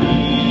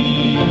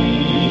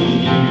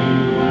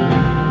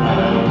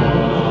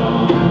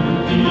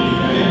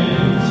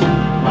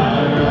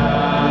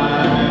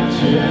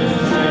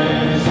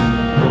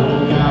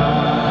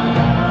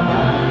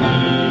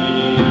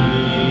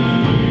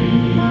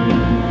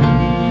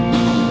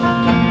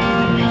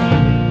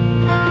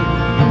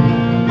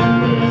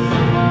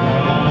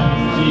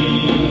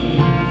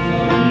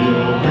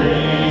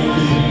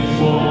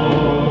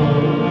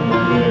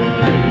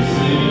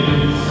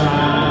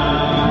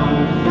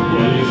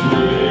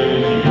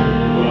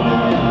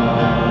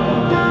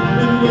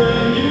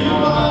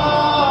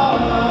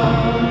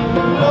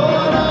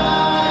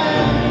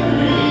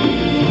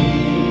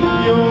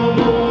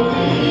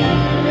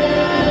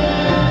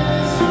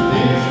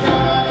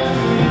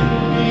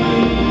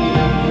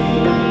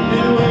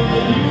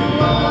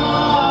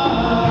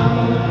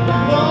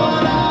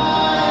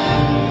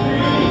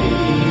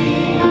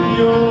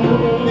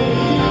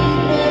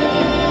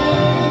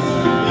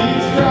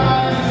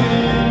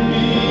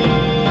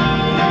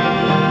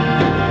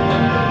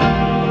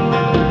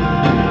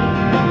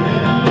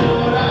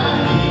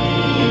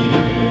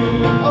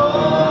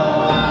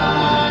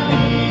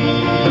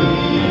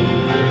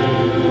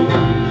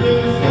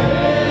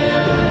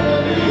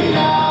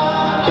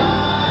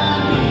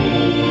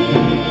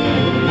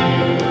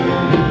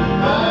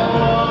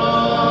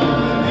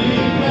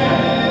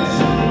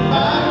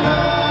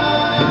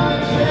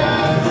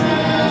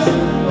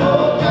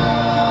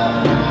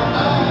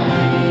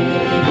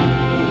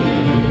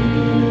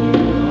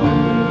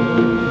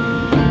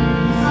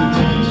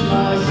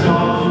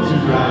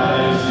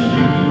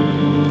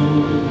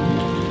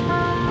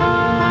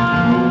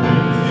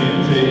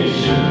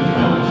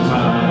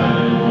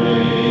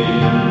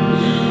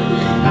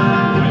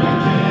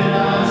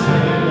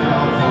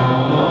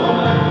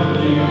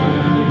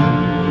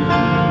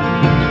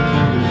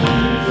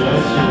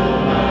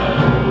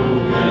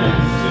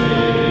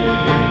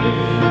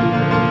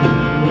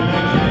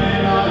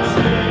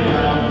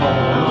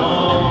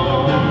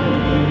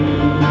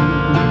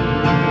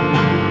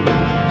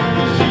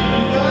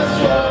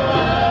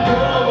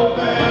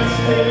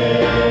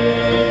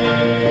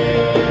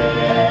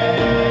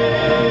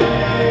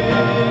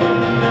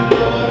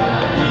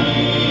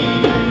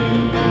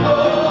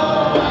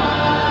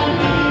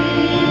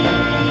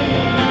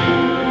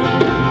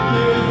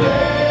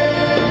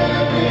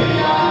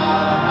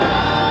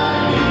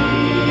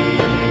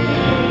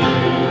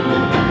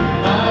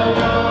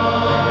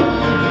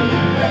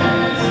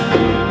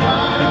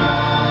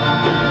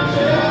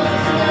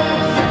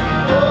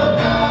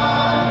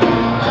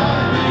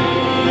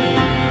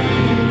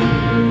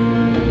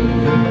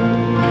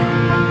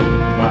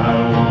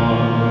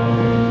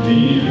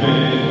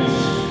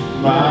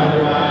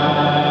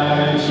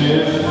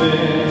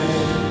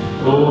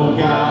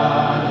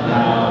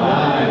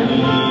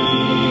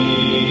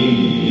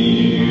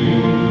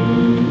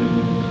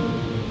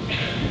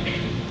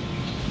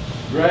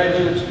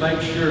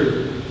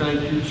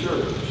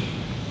 church.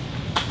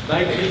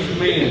 Thank these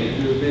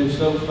men who have been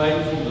so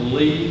faithful to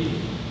lead,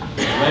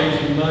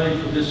 raising money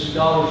for this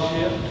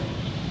scholarship.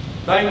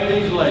 Thank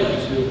these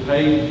ladies who have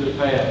paved the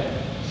path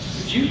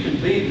that you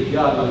can be the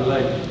godly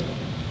lady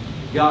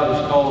God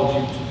has called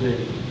you to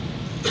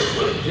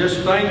be. Just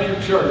thank your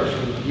church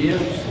for the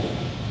gifts,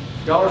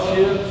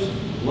 scholarships,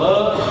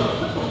 love,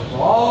 for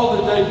all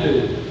that they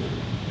do.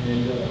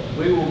 And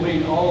we will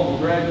meet all the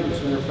graduates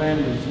and their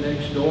families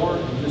next door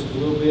in just a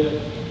little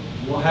bit.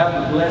 We'll have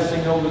the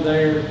blessing over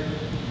there,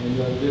 and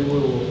then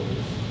we'll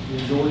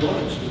enjoy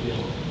lunch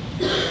together.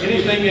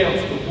 Anything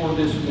else before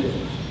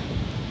dismissal?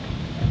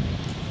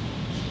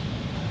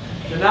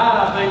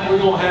 Tonight, I think we're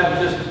going to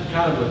have just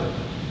kind of a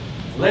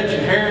let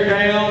your hair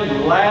down,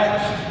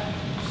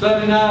 relaxed,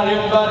 Sunday night,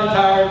 everybody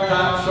tired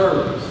type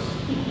service.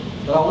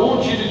 But I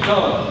want you to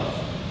come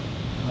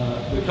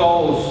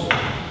because,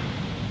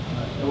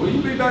 will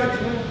you be back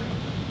tonight?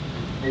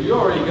 Well, you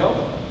already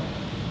go.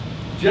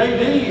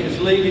 JD is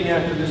leaving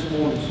after this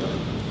morning's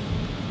service.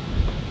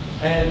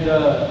 And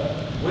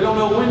we don't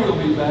know when he'll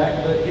be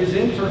back, but his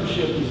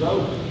internship is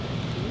over.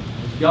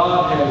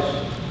 God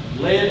has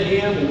led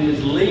him and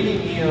is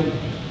leading him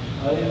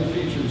in the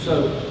future.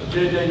 So,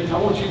 JJ, I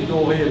want you to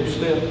go ahead and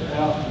step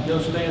out and go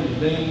stand with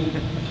Dean.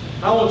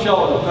 I want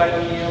y'all to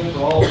thank him for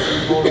all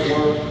his hard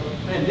work.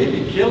 Man, did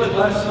he kill it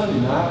last Sunday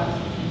night?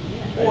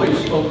 Boy, he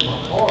spoke to my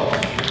heart.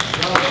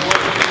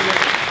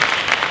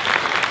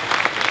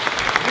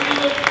 We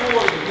look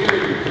forward to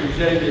hearing from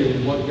JD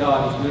and what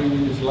God is doing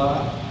in his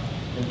life.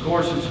 And of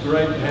course, it's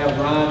great to have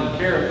Ryan and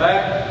Kara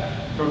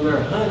back from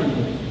their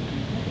honeymoon.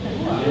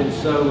 And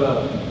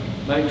so,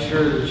 make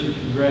sure that you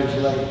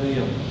congratulate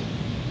them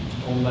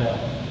on that.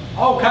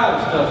 All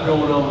kinds of stuff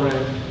going on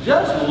around.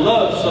 Just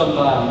love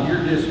somebody.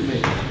 You're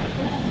dismissed.